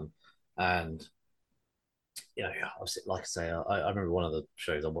 season one, and you know, like I say, I remember one of the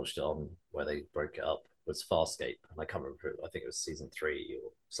shows I watched it on where they broke it up was Farscape, and I can't remember. I think it was season three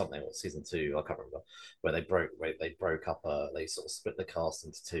or something, or season two. I can't remember where they broke up. They sort of split the cast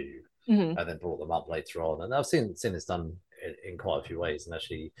into two, Mm-hmm. and then brought them up later on. And I've seen this done in quite a few ways. And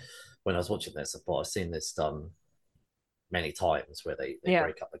actually, when I was watching this, I thought I've seen this done many times where they Yeah.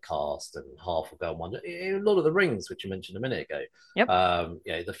 break up the cast and half will go on one. Lord of the Rings, which you mentioned a minute ago, Yep.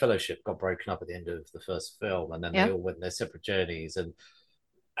 yeah, the Fellowship got broken up at the end of the first film, and then they Yeah. all went their separate journeys, and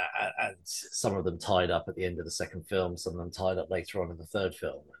some of them tied up at the end of the second film, some of them tied up later on in the third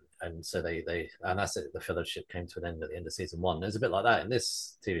film. and so and that's it. The fellowship came to an end at the end of season one. There's a bit like that in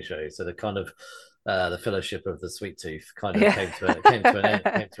this TV show. So the kind of the fellowship of the Sweet Tooth kind of Yeah. came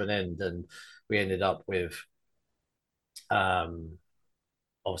to an end, and we ended up with um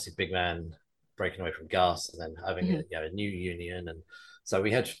obviously Big Man breaking away from Gus and then having Mhm. a new union. And so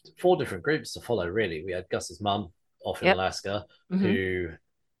we had four different groups to follow, really. We had Gus's mum off in Yep. Alaska, Hmm. who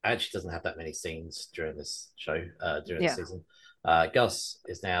actually doesn't have that many scenes during this show, during the Yeah. season. Gus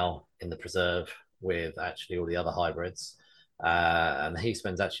is now in the preserve with actually all the other hybrids. And he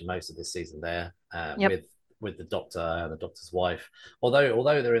spends actually most of this season there Yep. with the doctor and the doctor's wife.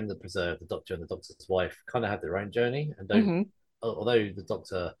 Although they're in the preserve, the doctor and the doctor's wife kind of have their own journey and don't. Hmm. Although the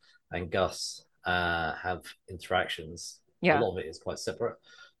doctor and Gus have interactions, a Yeah. lot of it is quite separate.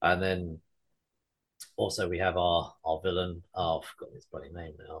 And then also we have our villain. Oh, I've forgotten his bloody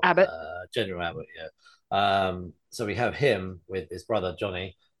name now. Abbott. General Abbott. Yeah. So we have him with his brother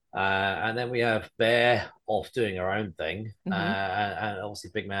Johnny, and then we have Bear off doing her own thing, Hmm. and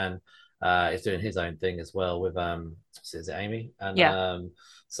obviously Big Man is doing his own thing as well with is it Amy? And Yeah.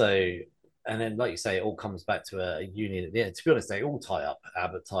 so and then like you say, it all comes back to a union at the end. To be honest, they all tie up.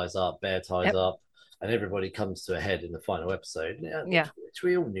 Abbott ties up, Bear ties Yep. up, and everybody comes to a head in the final episode. Yeah, Yeah. which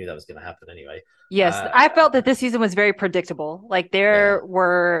we all knew that was going to happen anyway. Yes, I felt that this season was very predictable. Like Yeah. there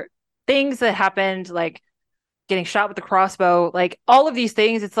were things that happened, like getting shot with the crossbow, like all of these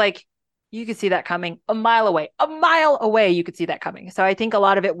things. It's like you could see that coming a mile away. A mile away, you could see that coming. So I think a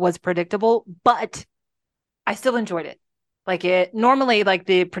lot of it was predictable, but I still enjoyed it. Like it normally, like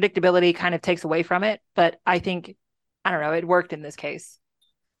the predictability kind of takes away from it, but I think I don't know, it worked in this case.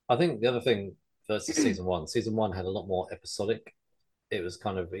 I think the other thing versus season one had a lot more episodic. It was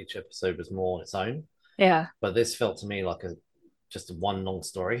kind of each episode was more on its own, Yeah, but this felt to me like a just one long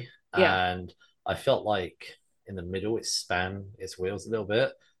story, yeah. and I felt like in the middle it span its wheels a little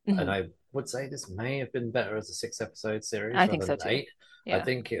bit, and Mhm. I would say this may have been better as a 6 episode series I think rather so than too. eight. I Yeah.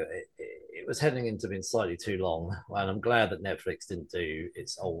 think it was heading into being slightly too long, and I'm glad that Netflix didn't do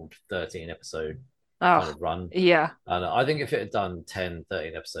its old 13 episode kind Oh, of run. yeah. And I think if it had done 10,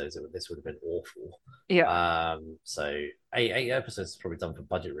 13 episodes, this would have been awful. Yeah. So eight episodes is probably done for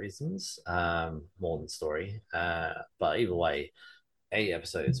budget reasons, more than story. But either way, 8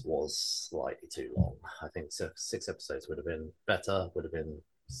 episodes was slightly too long. I think 6 episodes would have been better, would have been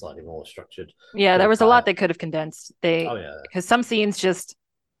slightly more structured. Yeah, Could there have was a cut lot out. they could have condensed. Oh yeah, Because some scenes just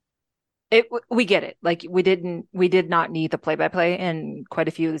we get it. Like we did not need the play by play in quite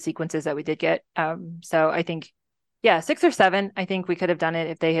a few of the sequences that we did get. So I think yeah, 6 or 7, I think we could have done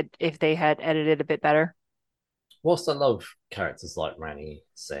it if they had edited a bit better. whilst I love characters like Rani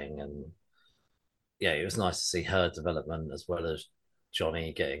Singh, and yeah, it was nice to see her development as well as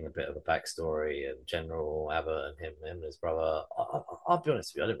Johnny getting a bit of a backstory, and General Abbott and him and his brother. I'll be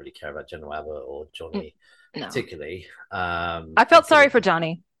honest with you, I didn't really care about General Abbott or Mm, Johnny no. particularly. I felt Until sorry for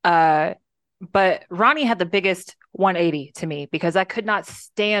Johnny. But Ronnie had the biggest 180 to me because I could not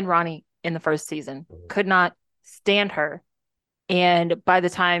stand Ronnie in the first season. Could not stand her. And by the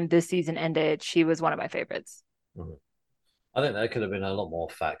time this season ended, she was one of my favorites. I think there could have been a lot more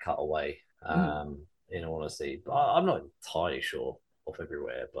fat cut away, Mhm. in all honesty. But I'm not entirely sure off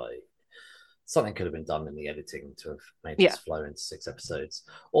everywhere, but something could have been done in the editing to have made Yeah. this flow into 6 episodes.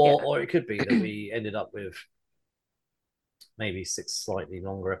 Yeah. Or it could be that we ended up with maybe 6 slightly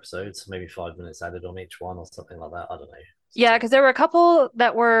longer episodes, maybe 5 minutes added on each one or something like that. I don't know. Yeah, because there were a couple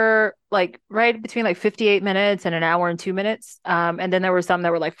that were like right between like 58 minutes and an hour and 2 minutes. And then there were some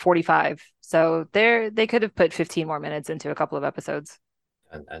that were like 45. So they could have put 15 more minutes into a couple of episodes.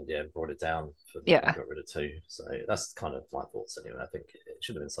 And yeah, brought it down and Yeah. got rid of 2. So that's kind of my thoughts anyway. I think it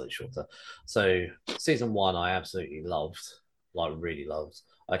should have been slightly shorter. So season 1, I absolutely loved, like really loved.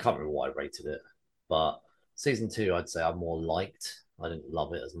 I can't remember what I rated it, but season 2, I'd say I more liked. I didn't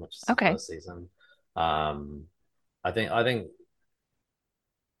love it as much as the Okay. first season. I think I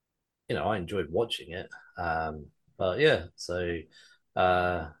enjoyed watching it. But yeah, so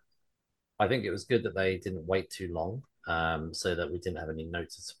uh, I think it was good that they didn't wait too long, so that we didn't have any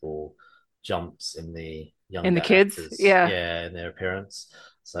noticeable jumps in the And the younger kids. actors, Yeah. yeah, in their appearance.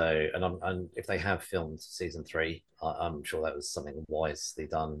 So, and if they have filmed season 3, I'm sure that was something wisely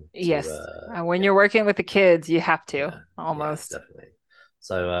done to, Yes. When yeah, you're working with the kids, you have to yeah, yeah, almost. definitely.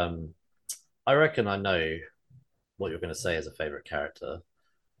 So, I reckon I know what you're going to say as a favorite character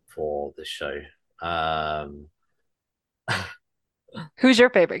for this show. Um, Who's your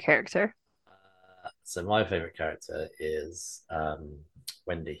favorite character? so my favorite character is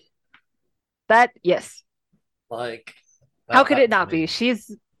Wendy. That, yes. Like How that, could it that to not be? me.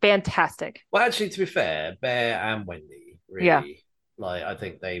 She's fantastic. Well, actually, to be fair, Bear and Wendy Yeah. really Like I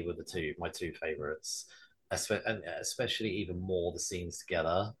think they were my two favorites, and especially even more the scenes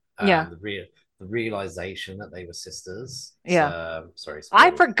together Yeah. and the realization that they were sisters. Yeah. So sorry, I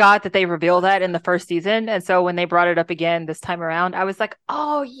spoilers. forgot that they revealed that in the first season. And so when they brought it up again this time around, I was like,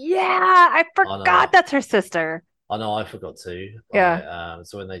 oh, yeah, I I forgot know, that's her sister. I know, I forgot to. Yeah. Like,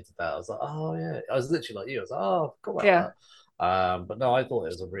 so when they did that, I was like, oh yeah, I was literally like you. I was like, oh, I forgot about Yeah. that. But no, I thought it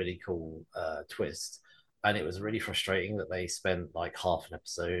was a really cool twist, and it was really frustrating that they spent like half an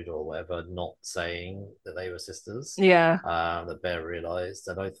episode or whatever not saying that they were sisters. Yeah. That Bear realized,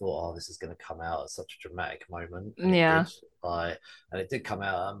 and I thought, oh, this is going to come out at such a dramatic moment, and it Yeah. did. Like, and it did come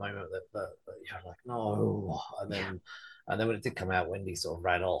out at a moment that you're like, no, Yeah. and then when it did come out, Wendy sort of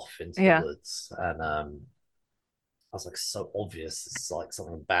ran off into the Yeah. woods, and I was like, so obvious. It's like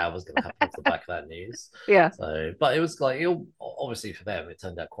something bad was going to happen off the back of that news. Yeah. So, but it was like, obviously for them, it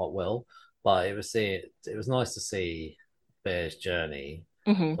turned out quite well. But it was nice to see Bear's journey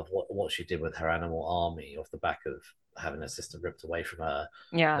Hmm. of what she did with her animal army off the back of having her sister ripped away from her.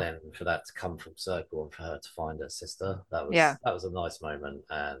 Yeah. Then for that to come full circle and for her to find her sister, Yeah. that was a nice moment.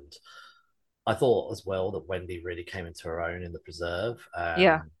 And I thought as well that Wendy really came into her own in the preserve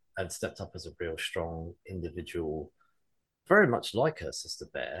Yeah. and stepped up as a real strong individual, very much like her sister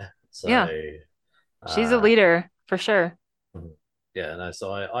Bear. So, Yeah. She's a uh, leader for sure. yeah, no.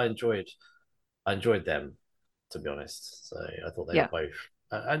 So I enjoyed them, to be honest. So I thought they were Yeah. both,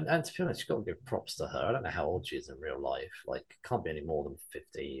 and to be honest, you have got to give props to her. I don't know how old she is in real life. Like, can't be any more than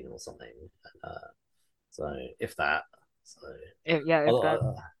 15 or something. Uh, so if that. So Yeah. If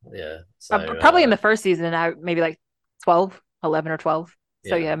that. yeah. So Probably in the first season, I maybe like 12, 11 or 12.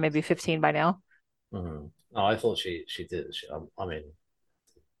 So yeah. yeah, maybe 15 by now. Mhm. No, I thought she did. I mean,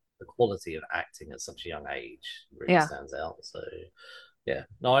 the quality of acting at such a young age really Yeah. stands out. So yeah,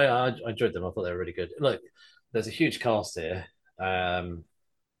 no, I enjoyed them. I thought they were really good. Look, there's a huge cast here. Probably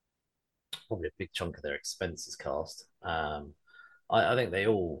a big chunk of their expenses cast. I think they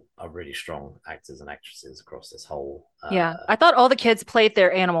all are really strong actors and actresses across this whole. Yeah. I thought all the kids played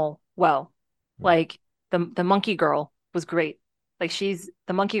their animal well. Hmm. Like the monkey girl was great. Like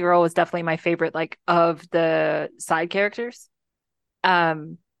the monkey girl was definitely my favorite, like of the side characters.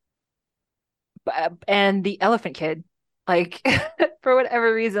 Um and the elephant kid, like for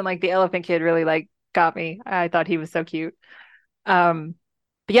whatever reason, like the elephant kid really like got me. I thought he was so cute. Um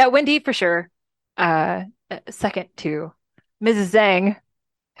but yeah, Wendy for sure. Uh Second to Mrs. Zhang,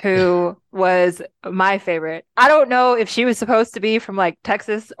 who was my favorite. I don't know if she was supposed to be from like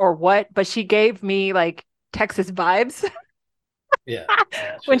Texas or what, but she gave me like Texas vibes Yeah,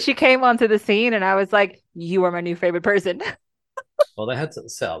 when she came onto the scene, and I was like, "You are my new favorite person." well, they had to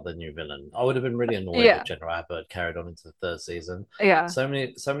set up the new villain. I would have been really annoyed if Yeah, General Abbott carried on into the third season. yeah, So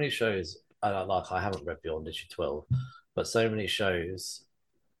many shows. Like I haven't read Beyond Issue 12, but so many shows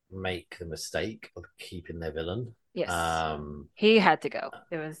make the mistake of keeping their villain. yes. Um, He had to go.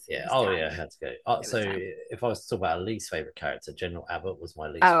 It yeah, was oh yeah, I time. had to go. It So was time. if I was to talk about a least favorite character, General Abbott was my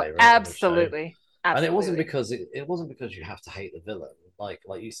least Oh, favorite in the show, absolutely, and it wasn't absolutely. because it wasn't because you have to hate the villain. Like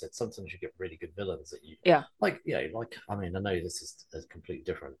you said, sometimes you get really good villains that you Yeah, like. You know, like I mean, I know this is completely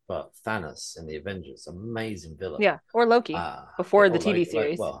different, but Thanos in the Avengers, amazing villain. yeah. Or Loki Yeah, before the or TV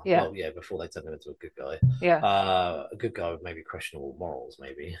series. Yeah, yeah, before they turned him into a good guy, yeah, a good guy with maybe questionable morals,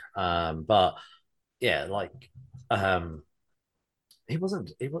 maybe. But yeah, like um, he was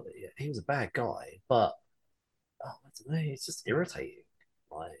a bad guy, but oh, I don't know, he's just irritating.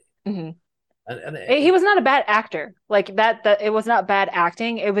 Like, hmm. and He was not a bad actor. Like that. That it was not bad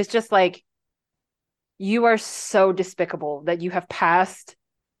acting. It was just like you are so despicable that you have passed.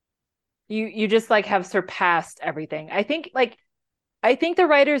 You just like have surpassed everything. I think the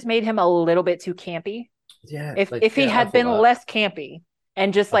writers made him a little bit too campy. yeah, If he I had thought been that. less campy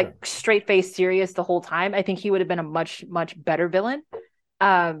and just I think like straight face serious the whole time, I think he would have been a much better villain.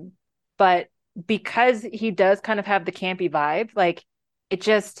 Um, but because he does kind of have the campy vibe, like it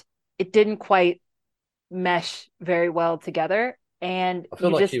just it didn't quite mesh very well together, and I feel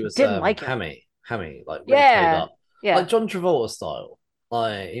you like just he was didn't like him. hammy, like really played Yeah, up, like yeah, John Travolta style.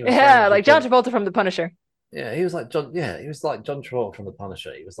 Like he was very yeah, much a like John John. Travolta from The Punisher. Yeah, he was like John. Yeah, he was like John Travolta from The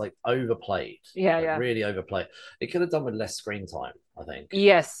Punisher. He was like overplayed, Yeah, like yeah. really overplayed. It could have done with less screen time, I think.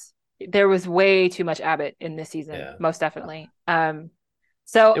 Yes, there was way too much Abbott in this season, Yeah, most definitely.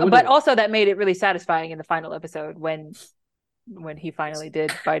 So, it would but have. also that made it really satisfying in the final episode when he finally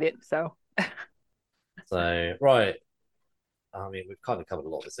did fight it. So, So right, I mean, we've kind of covered a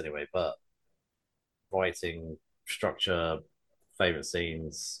lot of this anyway, but writing, structure, favorite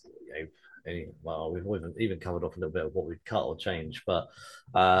scenes, well, we've even covered off a little bit of what we'd cut or change. But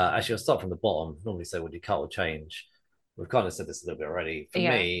actually, I'll start from the bottom. Normally say, would you cut or change? we've kind of said this a little bit already. For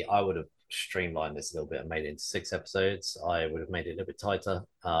Yeah. me, I would have streamlined this a little bit and made it into 6 episodes. I would have made it a little bit tighter.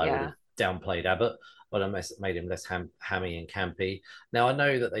 I would Yeah. have downplayed Abbott, but I made him less hammy and campy. Now I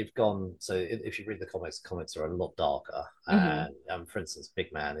know that they've gone. So if you read the comics are a lot darker. Hmm. And for instance,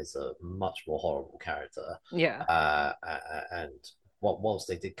 Big Man is a much more horrible character. Yeah. And whilst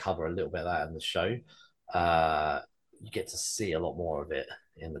they did cover a little bit of that in the show, uh, you get to see a lot more of it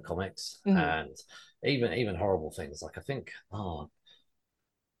in the comics. Hmm. And even horrible things like I think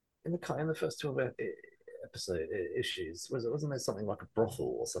in the first 12 episode issues wasn't there something like a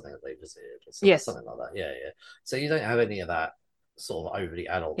brothel or something that they visited or Yes. something like that, yeah. So you don't have any of that sort of overly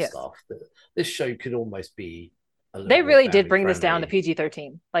adult Yes. stuff. This show could almost be a little They more really did family bring this down to friendly.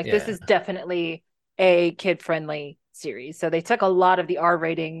 PG-13. Like this Yeah, is definitely a kid-friendly series. So they took a lot of the R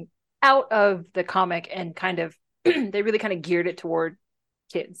rating out of the comic and kind of they really kind of geared it toward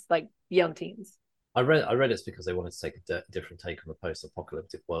kids, like young teens. I read it's because they wanted to take a different take on the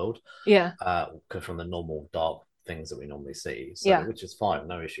post-apocalyptic world, Yeah. from the normal dark things that we normally see. So, Yeah. which is fine,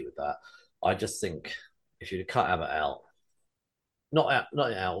 no issue with that. I just think if you'd cut Abbott out, not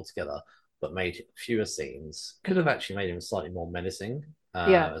out altogether, but made fewer scenes, could have Mhm. actually made him slightly more menacing,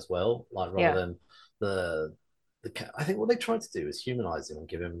 Yeah. as well. Like rather Yeah. than the I think what they tried to do is humanize him and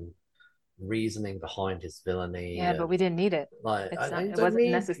give him reasoning behind his villainy. Yeah, but we And didn't need it. like It's not, you it don't wasn't need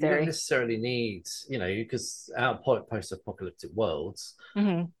you don't necessary. necessarily need, because out of post-apocalyptic worlds,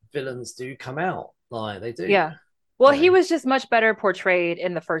 Hmm. villains do come out, like they do, Yeah. Well, you he know. was just much better portrayed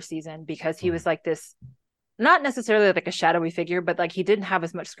in the first season because he Mm. was like this, not necessarily like a shadowy figure, but like he didn't have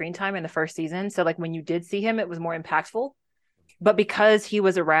as much screen time in the first season. So like when you did see him, it was more impactful. But because he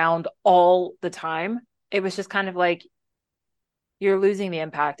was around all the time, it was just kind of like you're losing the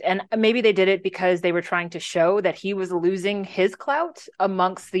impact. And maybe they did it because they were trying to show that he was losing his clout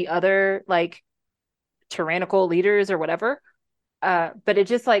amongst the other like tyrannical leaders or whatever. But it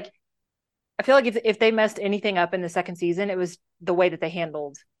just like I feel like if they messed anything up in the second season, it was the way that they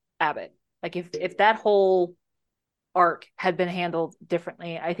handled Abbott. Like if that whole arc had been handled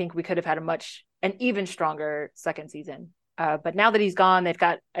differently, I think we could have had an even stronger second season. But now that he's gone, they've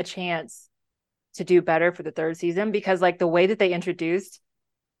got a chance to do better for the third season because like the way that they introduced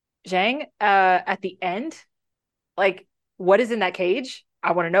Zhang at the end, like what is in that cage?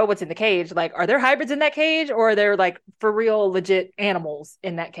 I want to know what's in the cage. Like, are there hybrids in that cage or are there like for real legit animals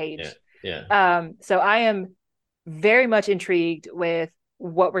in that Yeah, cage? yeah. So I am very much intrigued with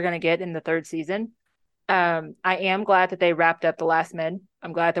what we're going to get in the third season. I am glad that they wrapped up the Last Men.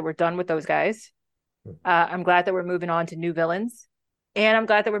 I'm glad that we're done with those guys. I'm glad that we're moving on to new villains, and I'm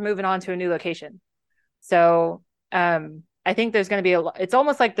glad that we're moving on to a new location. So I think there's going to be it's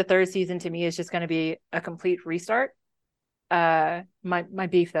almost like the third season to me is just going to be a complete restart. My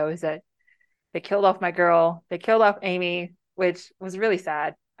beef though is that they killed off my girl. They killed off Amy, which was really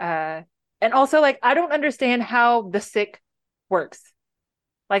sad. And also like I don't understand how the sick works.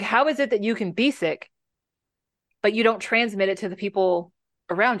 Like how is it that you can be sick but you don't transmit it to the people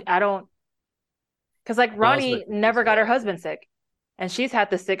around you? I don't because like I was a Ronnie bit confused never got about her that. husband sick, and she's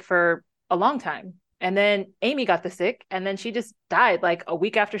had the sick for a long time. And then Amy got the sick, and then she just died like a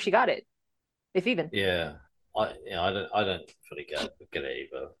week after she got it, if even. Yeah, I don't fully get it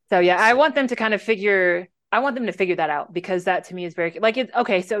either. So yeah, I So, want them to kind of figure. I want them to figure that out because that to me is very like it's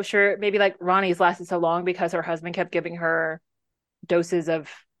okay. So sure, maybe like Ronnie's lasted so long because her husband kept giving her doses of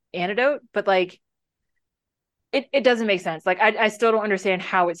antidote, but like it doesn't make sense. Like I still don't understand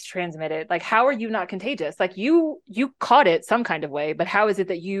how it's transmitted. Like how are you not contagious? Like you caught it some kind of way, but how is it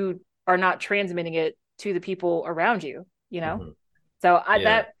that you are not transmitting it to the people around you? You know. mhm. So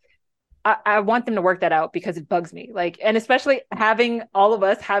Yeah, I want them to work that out because it bugs me. Like and especially having all of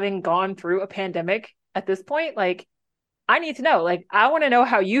us having gone through a pandemic at this point, like I need to know. Like I want to know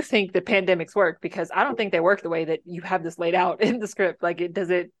how you think the pandemics work because I don't think they work the way that you have this laid out in the script. Like it does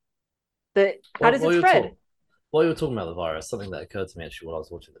it the how well, does it spread? while you were talking about the virus, something that occurred to me actually while I was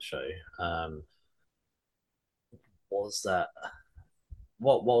watching the show, was that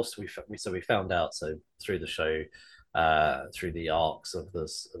whilst we found out, so through the show, through the arcs of the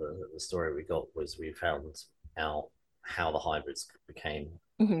story we got, was we found out how the hybrids became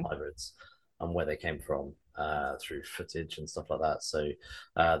Mm-hmm. hybrids and where they came from, through footage and stuff like that. So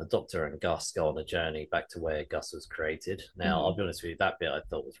the Doctor and Gus go on a journey back to where Gus was created. Now, Mm-hmm. I'll be honest with you, that bit I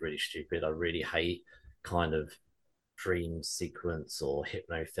thought was really stupid. I really hate kind of dream sequence or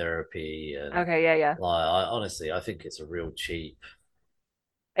hypnotherapy, and Okay, yeah, yeah. like honestly, I think it's a real cheap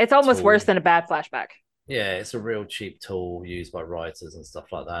It's almost worse tool. than a bad flashback. Yeah, it's a real cheap tool used by writers and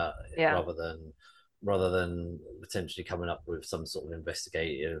stuff like that, Yeah. rather than rather than potentially coming up with some sort of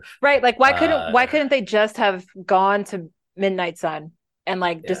investigative. Right. Like why Uh, couldn't they just have gone to Midnight Sun and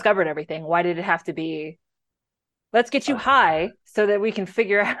like yeah, discovered everything? Why did it have to be let's get you uh, high so that we can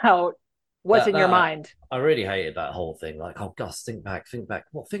figure out what's that in your that mind? I really hated that whole thing. Like, oh, Gus, think back, think back.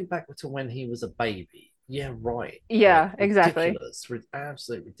 What? Think back to when he was a baby. Yeah, right. Like Yeah, exactly. ridiculous,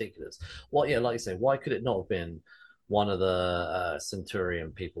 absolutely ridiculous. What? Yeah, like you say, why could it not have been one of the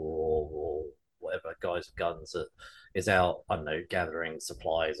Centurion people or whatever guys with guns that is out? I don't know, gathering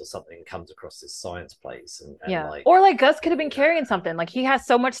supplies or something, comes across this science place and Yeah. like, Or like Gus could have been carrying something. Like he has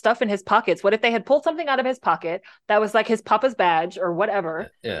so much stuff in his pockets. What if they had pulled something out of his pocket that was like his papa's badge or yeah,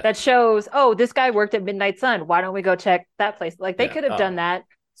 whatever yeah, that shows, oh, this guy worked at Midnight Sun. Why don't we go check that place? Like they yeah. could have done Oh, that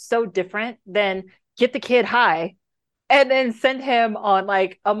so different than get the kid high and then send him on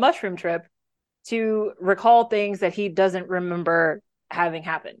like a mushroom trip to recall things that he doesn't remember having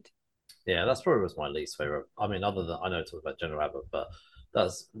happened. yeah. That's probably was my least favorite. I mean, other than I know it's about General Abbott, but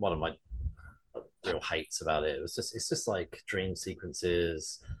that's one of my real hates about it. It's just like dream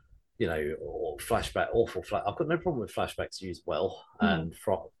sequences, you know, or flashback, awful flash. I've got no problem with flashbacks used well, Mm-hmm. and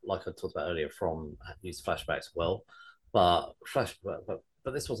from like I talked about earlier, from used flashbacks well, but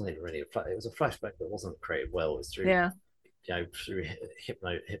but this wasn't even really a flash. It was a flashback that wasn't created well. It was through Yeah. through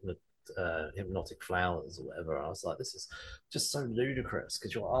hypnotic flowers or whatever. I was like, this is just so ludicrous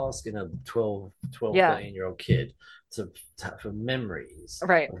because you're asking a 12, Yeah. 13-year-old kid to for memories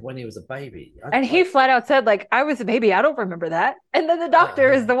Right. of when he was a baby. I And he like, flat out said, like, I was a baby. I don't remember that. And then the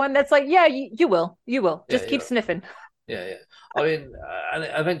doctor is the one that's like, yeah, you will. You will. yeah, Just keep yeah, sniffing. yeah. I mean, and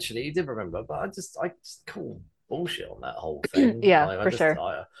eventually he did remember, but I just call bullshit on that whole thing. Yeah, Like, for sure.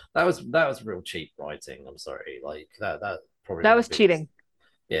 that was real cheap writing. I'm sorry, like that probably That my was biggest. cheating.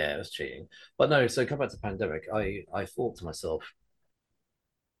 Yeah, it was cheating. But no, so come back to pandemic. I thought to myself,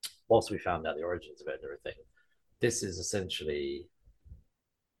 whilst we found out the origins of it and everything, this is essentially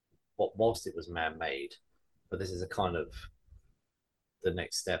what, whilst it was man made, but this is a kind of the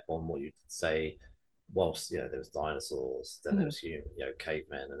next step on what you'd say. Whilst there was dinosaurs, then there Mhm. was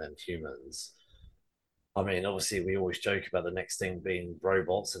cavemen, and then humans. I mean, obviously, we always joke about the next thing being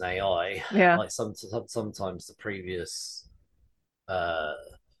robots and AI. Yeah. Like sometimes the previous uh,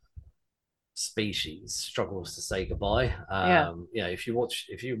 species struggles to say goodbye. Yeah. If you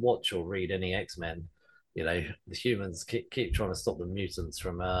watch or read any X Men, the humans keep trying to stop the mutants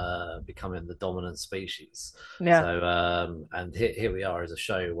from becoming the dominant species. Yeah. So and here we are as a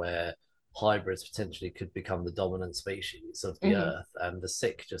show where hybrids potentially could become the dominant species of the Hmm. Earth, and the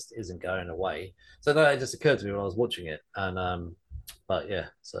sick just isn't going away. So no, it just occurred to me when I was watching it, and but yeah.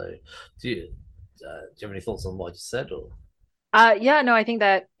 So do you do you have any thoughts on what I just said, or? Yeah, no, I think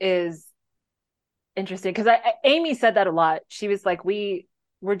that is interesting because Amy said that a lot. She was like, we're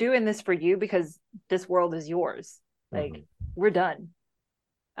doing this for you because this world is yours. Like, Mm-hmm. we're done.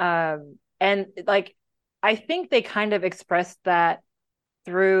 And like I think they kind of expressed that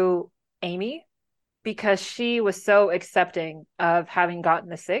through Amy because she was so accepting of having gotten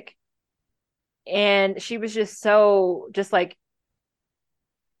the sick. And she was just so just like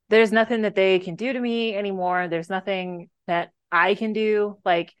there's nothing that they can do to me anymore. There's nothing that I can do.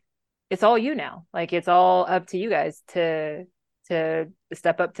 Like it's all you now. Like it's all up to you guys to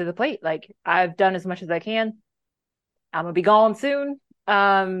step up to the plate. Like I've done as much as I can. I'm gonna be gone soon.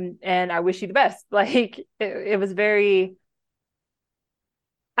 And I wish you the best. Like it was very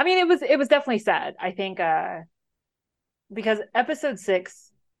I mean it was definitely sad. I think because episode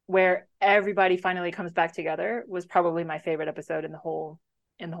 6 where everybody finally comes back together was probably my favorite episode in the whole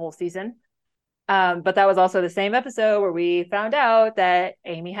season. But that was also the same episode where we found out that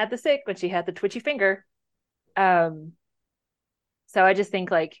Amy had the sick when she had the twitchy finger. Um, so I just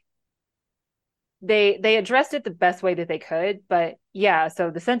think like they addressed it the best way that they could. But yeah, so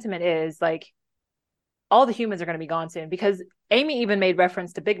the sentiment is like all the humans are going to be gone soon because Amy even made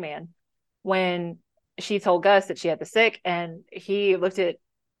reference to Big Man when she told Gus that she had the sick, and he looked over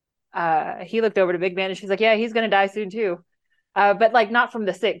to Big Man and she's like, yeah, he's going to die soon too. But like not from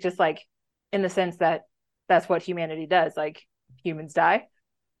the sick, just like in the sense that that's what humanity does. Like humans die.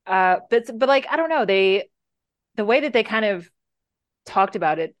 But like I don't know, the way that they kind of talked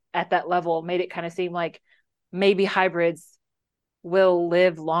about it at that level made it kind of seem like maybe hybrids will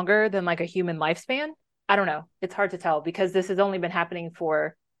live longer than like a human lifespan. I don't know. It's hard to tell because this has only been happening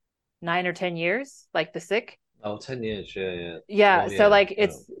for 9 or 10 years, like the sick. Oh, 10 years. Yeah, yeah. Yeah. Well, So yeah.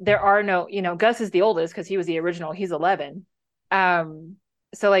 like there are no, Gus is the oldest because he was the original. He's 11. Um,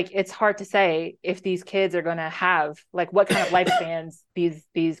 so like it's hard to say if these kids are gonna have like what kind of lifespans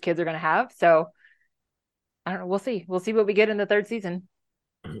these kids are gonna have. So I don't know. We'll see. We'll see what we get in the third season.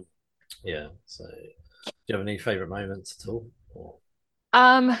 Yeah. So, do you have any favorite moments at all? Or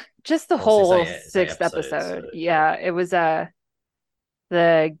Just the obviously, whole it's eight sixth episodes. So episode. yeah. Yeah, it was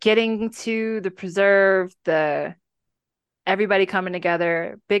the getting to the preserve, the everybody coming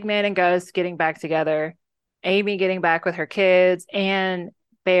together, Big Man and Gus getting back together, Amy getting back with her kids, and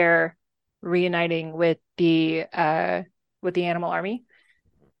Bear reuniting with the animal army.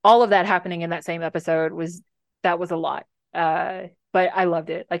 All of that happening in that same episode was a lot. But I loved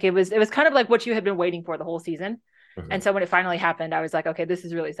it. Like it was kind of like what you had been waiting for the whole season. And Mhm. so when it finally happened, I was like, okay, this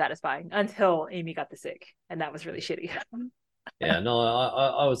is really satisfying until Amy got the sick. And that was really shitty. Yeah, no,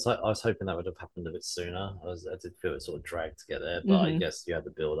 I was hoping that would have happened a bit sooner. I did feel it sort of dragged to get there, but I Mm-hmm. guess you had the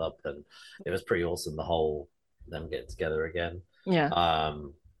build up, and it was pretty awesome. The whole them getting together again. Yeah.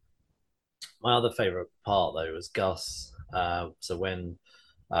 Um, my other favorite part though was Gus. So when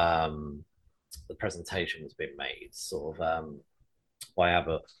um the presentation was being made, sort of by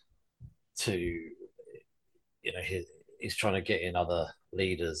Abbott to he's trying to get in other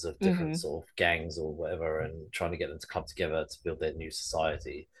leaders of different Mm-hmm. sort of gangs or whatever and trying to get them to come together to build their new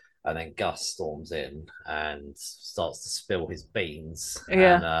society. And then Gus storms in and starts to spill his beans.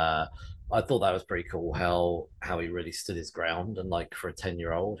 Yeah. And I thought that was pretty cool how he really stood his ground, and like for a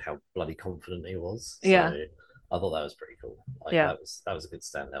 10-year-old, how bloody confident he was. So Yeah. I thought that was pretty cool. Like Yeah. that was a good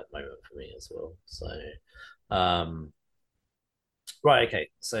standout moment for me as well. So um right, okay.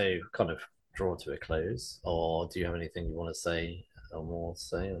 So kind of draw to a close, or do you have anything you want to say or more to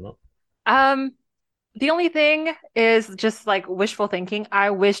say or not? Um, the only thing is just like wishful thinking. I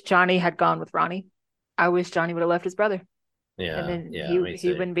wish Johnny had gone with Ronnie. I wish Johnny would have left his brother. And Yeah, then yeah, me he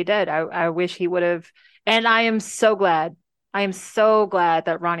too. wouldn't be dead. I wish he would have. And I am so glad. I am so glad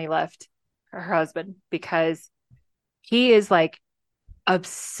that Ronnie left her husband because he is like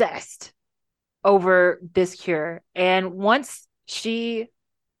obsessed over this cure. And once she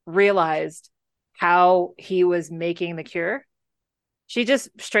realized how he was making the cure, she just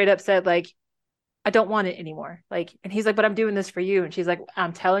straight up said like, I don't want it anymore. Like, and he's like, but I'm doing this for you. And she's like,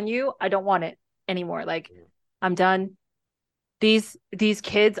 I'm telling you, I don't want it anymore. Like, I'm done. These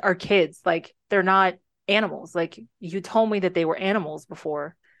kids are kids. Like, they're not animals. Like, you told me that they were animals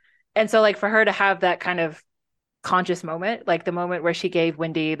before. And so, like, for her to have that kind of conscious moment, like the moment where she gave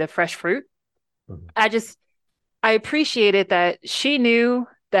Wendy the fresh fruit, Mhm. I just I appreciated that she knew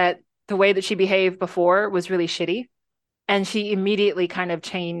that the way that she behaved before was really shitty. And she immediately kind of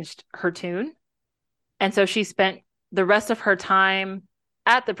changed her tune. And so she spent the rest of her time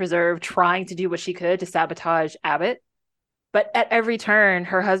at the preserve trying to do what she could to sabotage Abbott. But at every turn,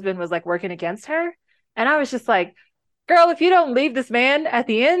 her husband was like working against her. And I was just like, girl, if you don't leave this man at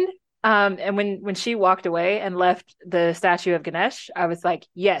the end. And when she walked away and left the statue of Ganesh, I was like,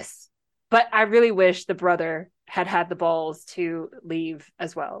 yes. But I really wish the brother had had the balls to leave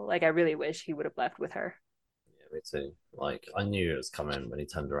as well. Like, I really wish he would have left with her. Yeah, me too. Like I knew it was coming when he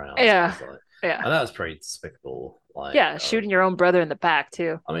turned around. I Yeah. was like, Yeah. and that was pretty despicable. Like, Yeah. Shooting your own brother in the back,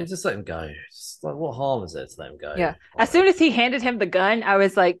 too. I mean, just let him go. Just like, what harm is there to let him go? Yeah. As soon Like, as he handed him the gun, I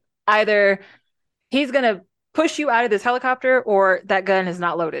was like, either he's going to push you out of this helicopter or that gun is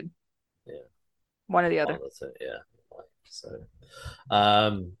not loaded. yeah, One or the oh, other. that's it. Yeah. Like, so,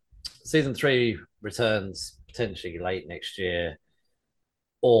 um, season three returns potentially late next year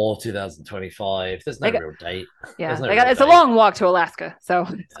or 2025. There's no They got, real date. There's yeah, no they got, real it's a date. long walk to Alaska. So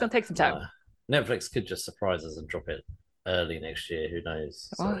it's Yeah, going to take some time. no. Netflix could just surprise us and drop it early next year. Who knows?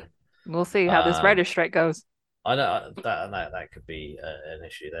 So, Well, we'll see how this um, writer's strike goes. I know that could be an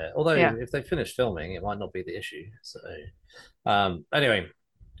issue there. Although Yeah. if they finish filming, it might not be the issue. So, anyway,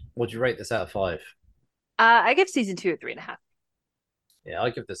 would you rate this out of five? I give season two a 3.5. Yeah,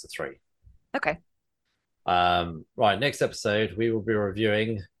 I give this a three. Okay. Right, next episode we will be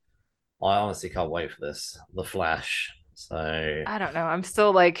reviewing. I honestly can't wait for this. The Flash. So I don't know. I'm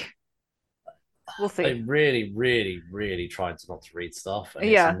still like, we'll see. I'm really, really, really trying to not to read stuff, and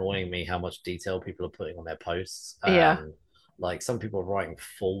it's Yeah. annoying me how much detail people are putting on their posts. Yeah. Like some people are writing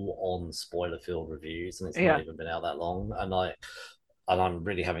full on spoiler filled reviews, and it's not Yeah. even been out that long, and I'm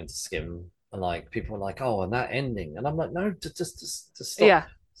really having to skim. And like people are like, "Oh, and that ending," and I'm like, "No, just stop." Yeah.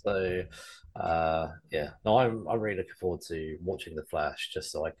 So, yeah, no, I'm really looking forward to watching The Flash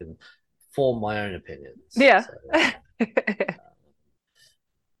just so I can form my own opinions. Yeah. So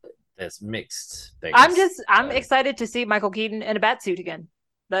there's mixed things. I'm So excited to see Michael Keaton in a bat suit again.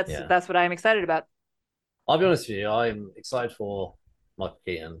 yeah. That's what I'm excited about. I'll be honest with you. I'm excited for Michael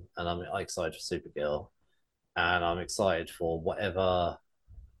Keaton, and I'm excited for Supergirl, and I'm excited for whatever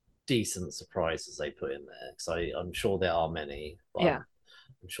decent surprises they put in there. Because I'm sure there are many, but Yeah.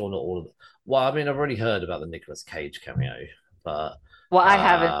 I'm sure not all of them. Well, I mean, I've already heard about the Nicolas Cage cameo, but Well, I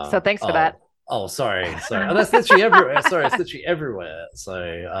haven't, so thanks for that. Oh, sorry. And that's literally everywhere. Sorry, it's literally everywhere.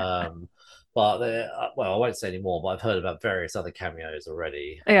 So, but well, I won't say anymore. But I've heard about various other cameos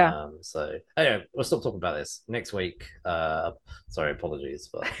already. Yeah. So anyway, we'll stop talking about this next week. Sorry, apologies,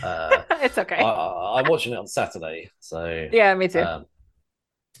 but It's okay. I'm watching it on Saturday. So Yeah, me too.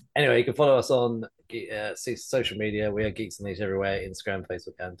 Anyway, you can follow us on social media. We are Geeks and Niche everywhere: Instagram,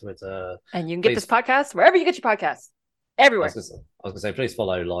 Facebook, and Twitter. And you can get this podcast wherever you get your podcasts. Everywhere. I was gonna say, please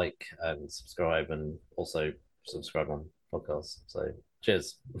follow, like, and subscribe, and also subscribe on podcasts. So,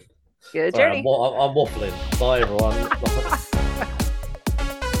 cheers. Good journey. I'm waffling. Bye, everyone.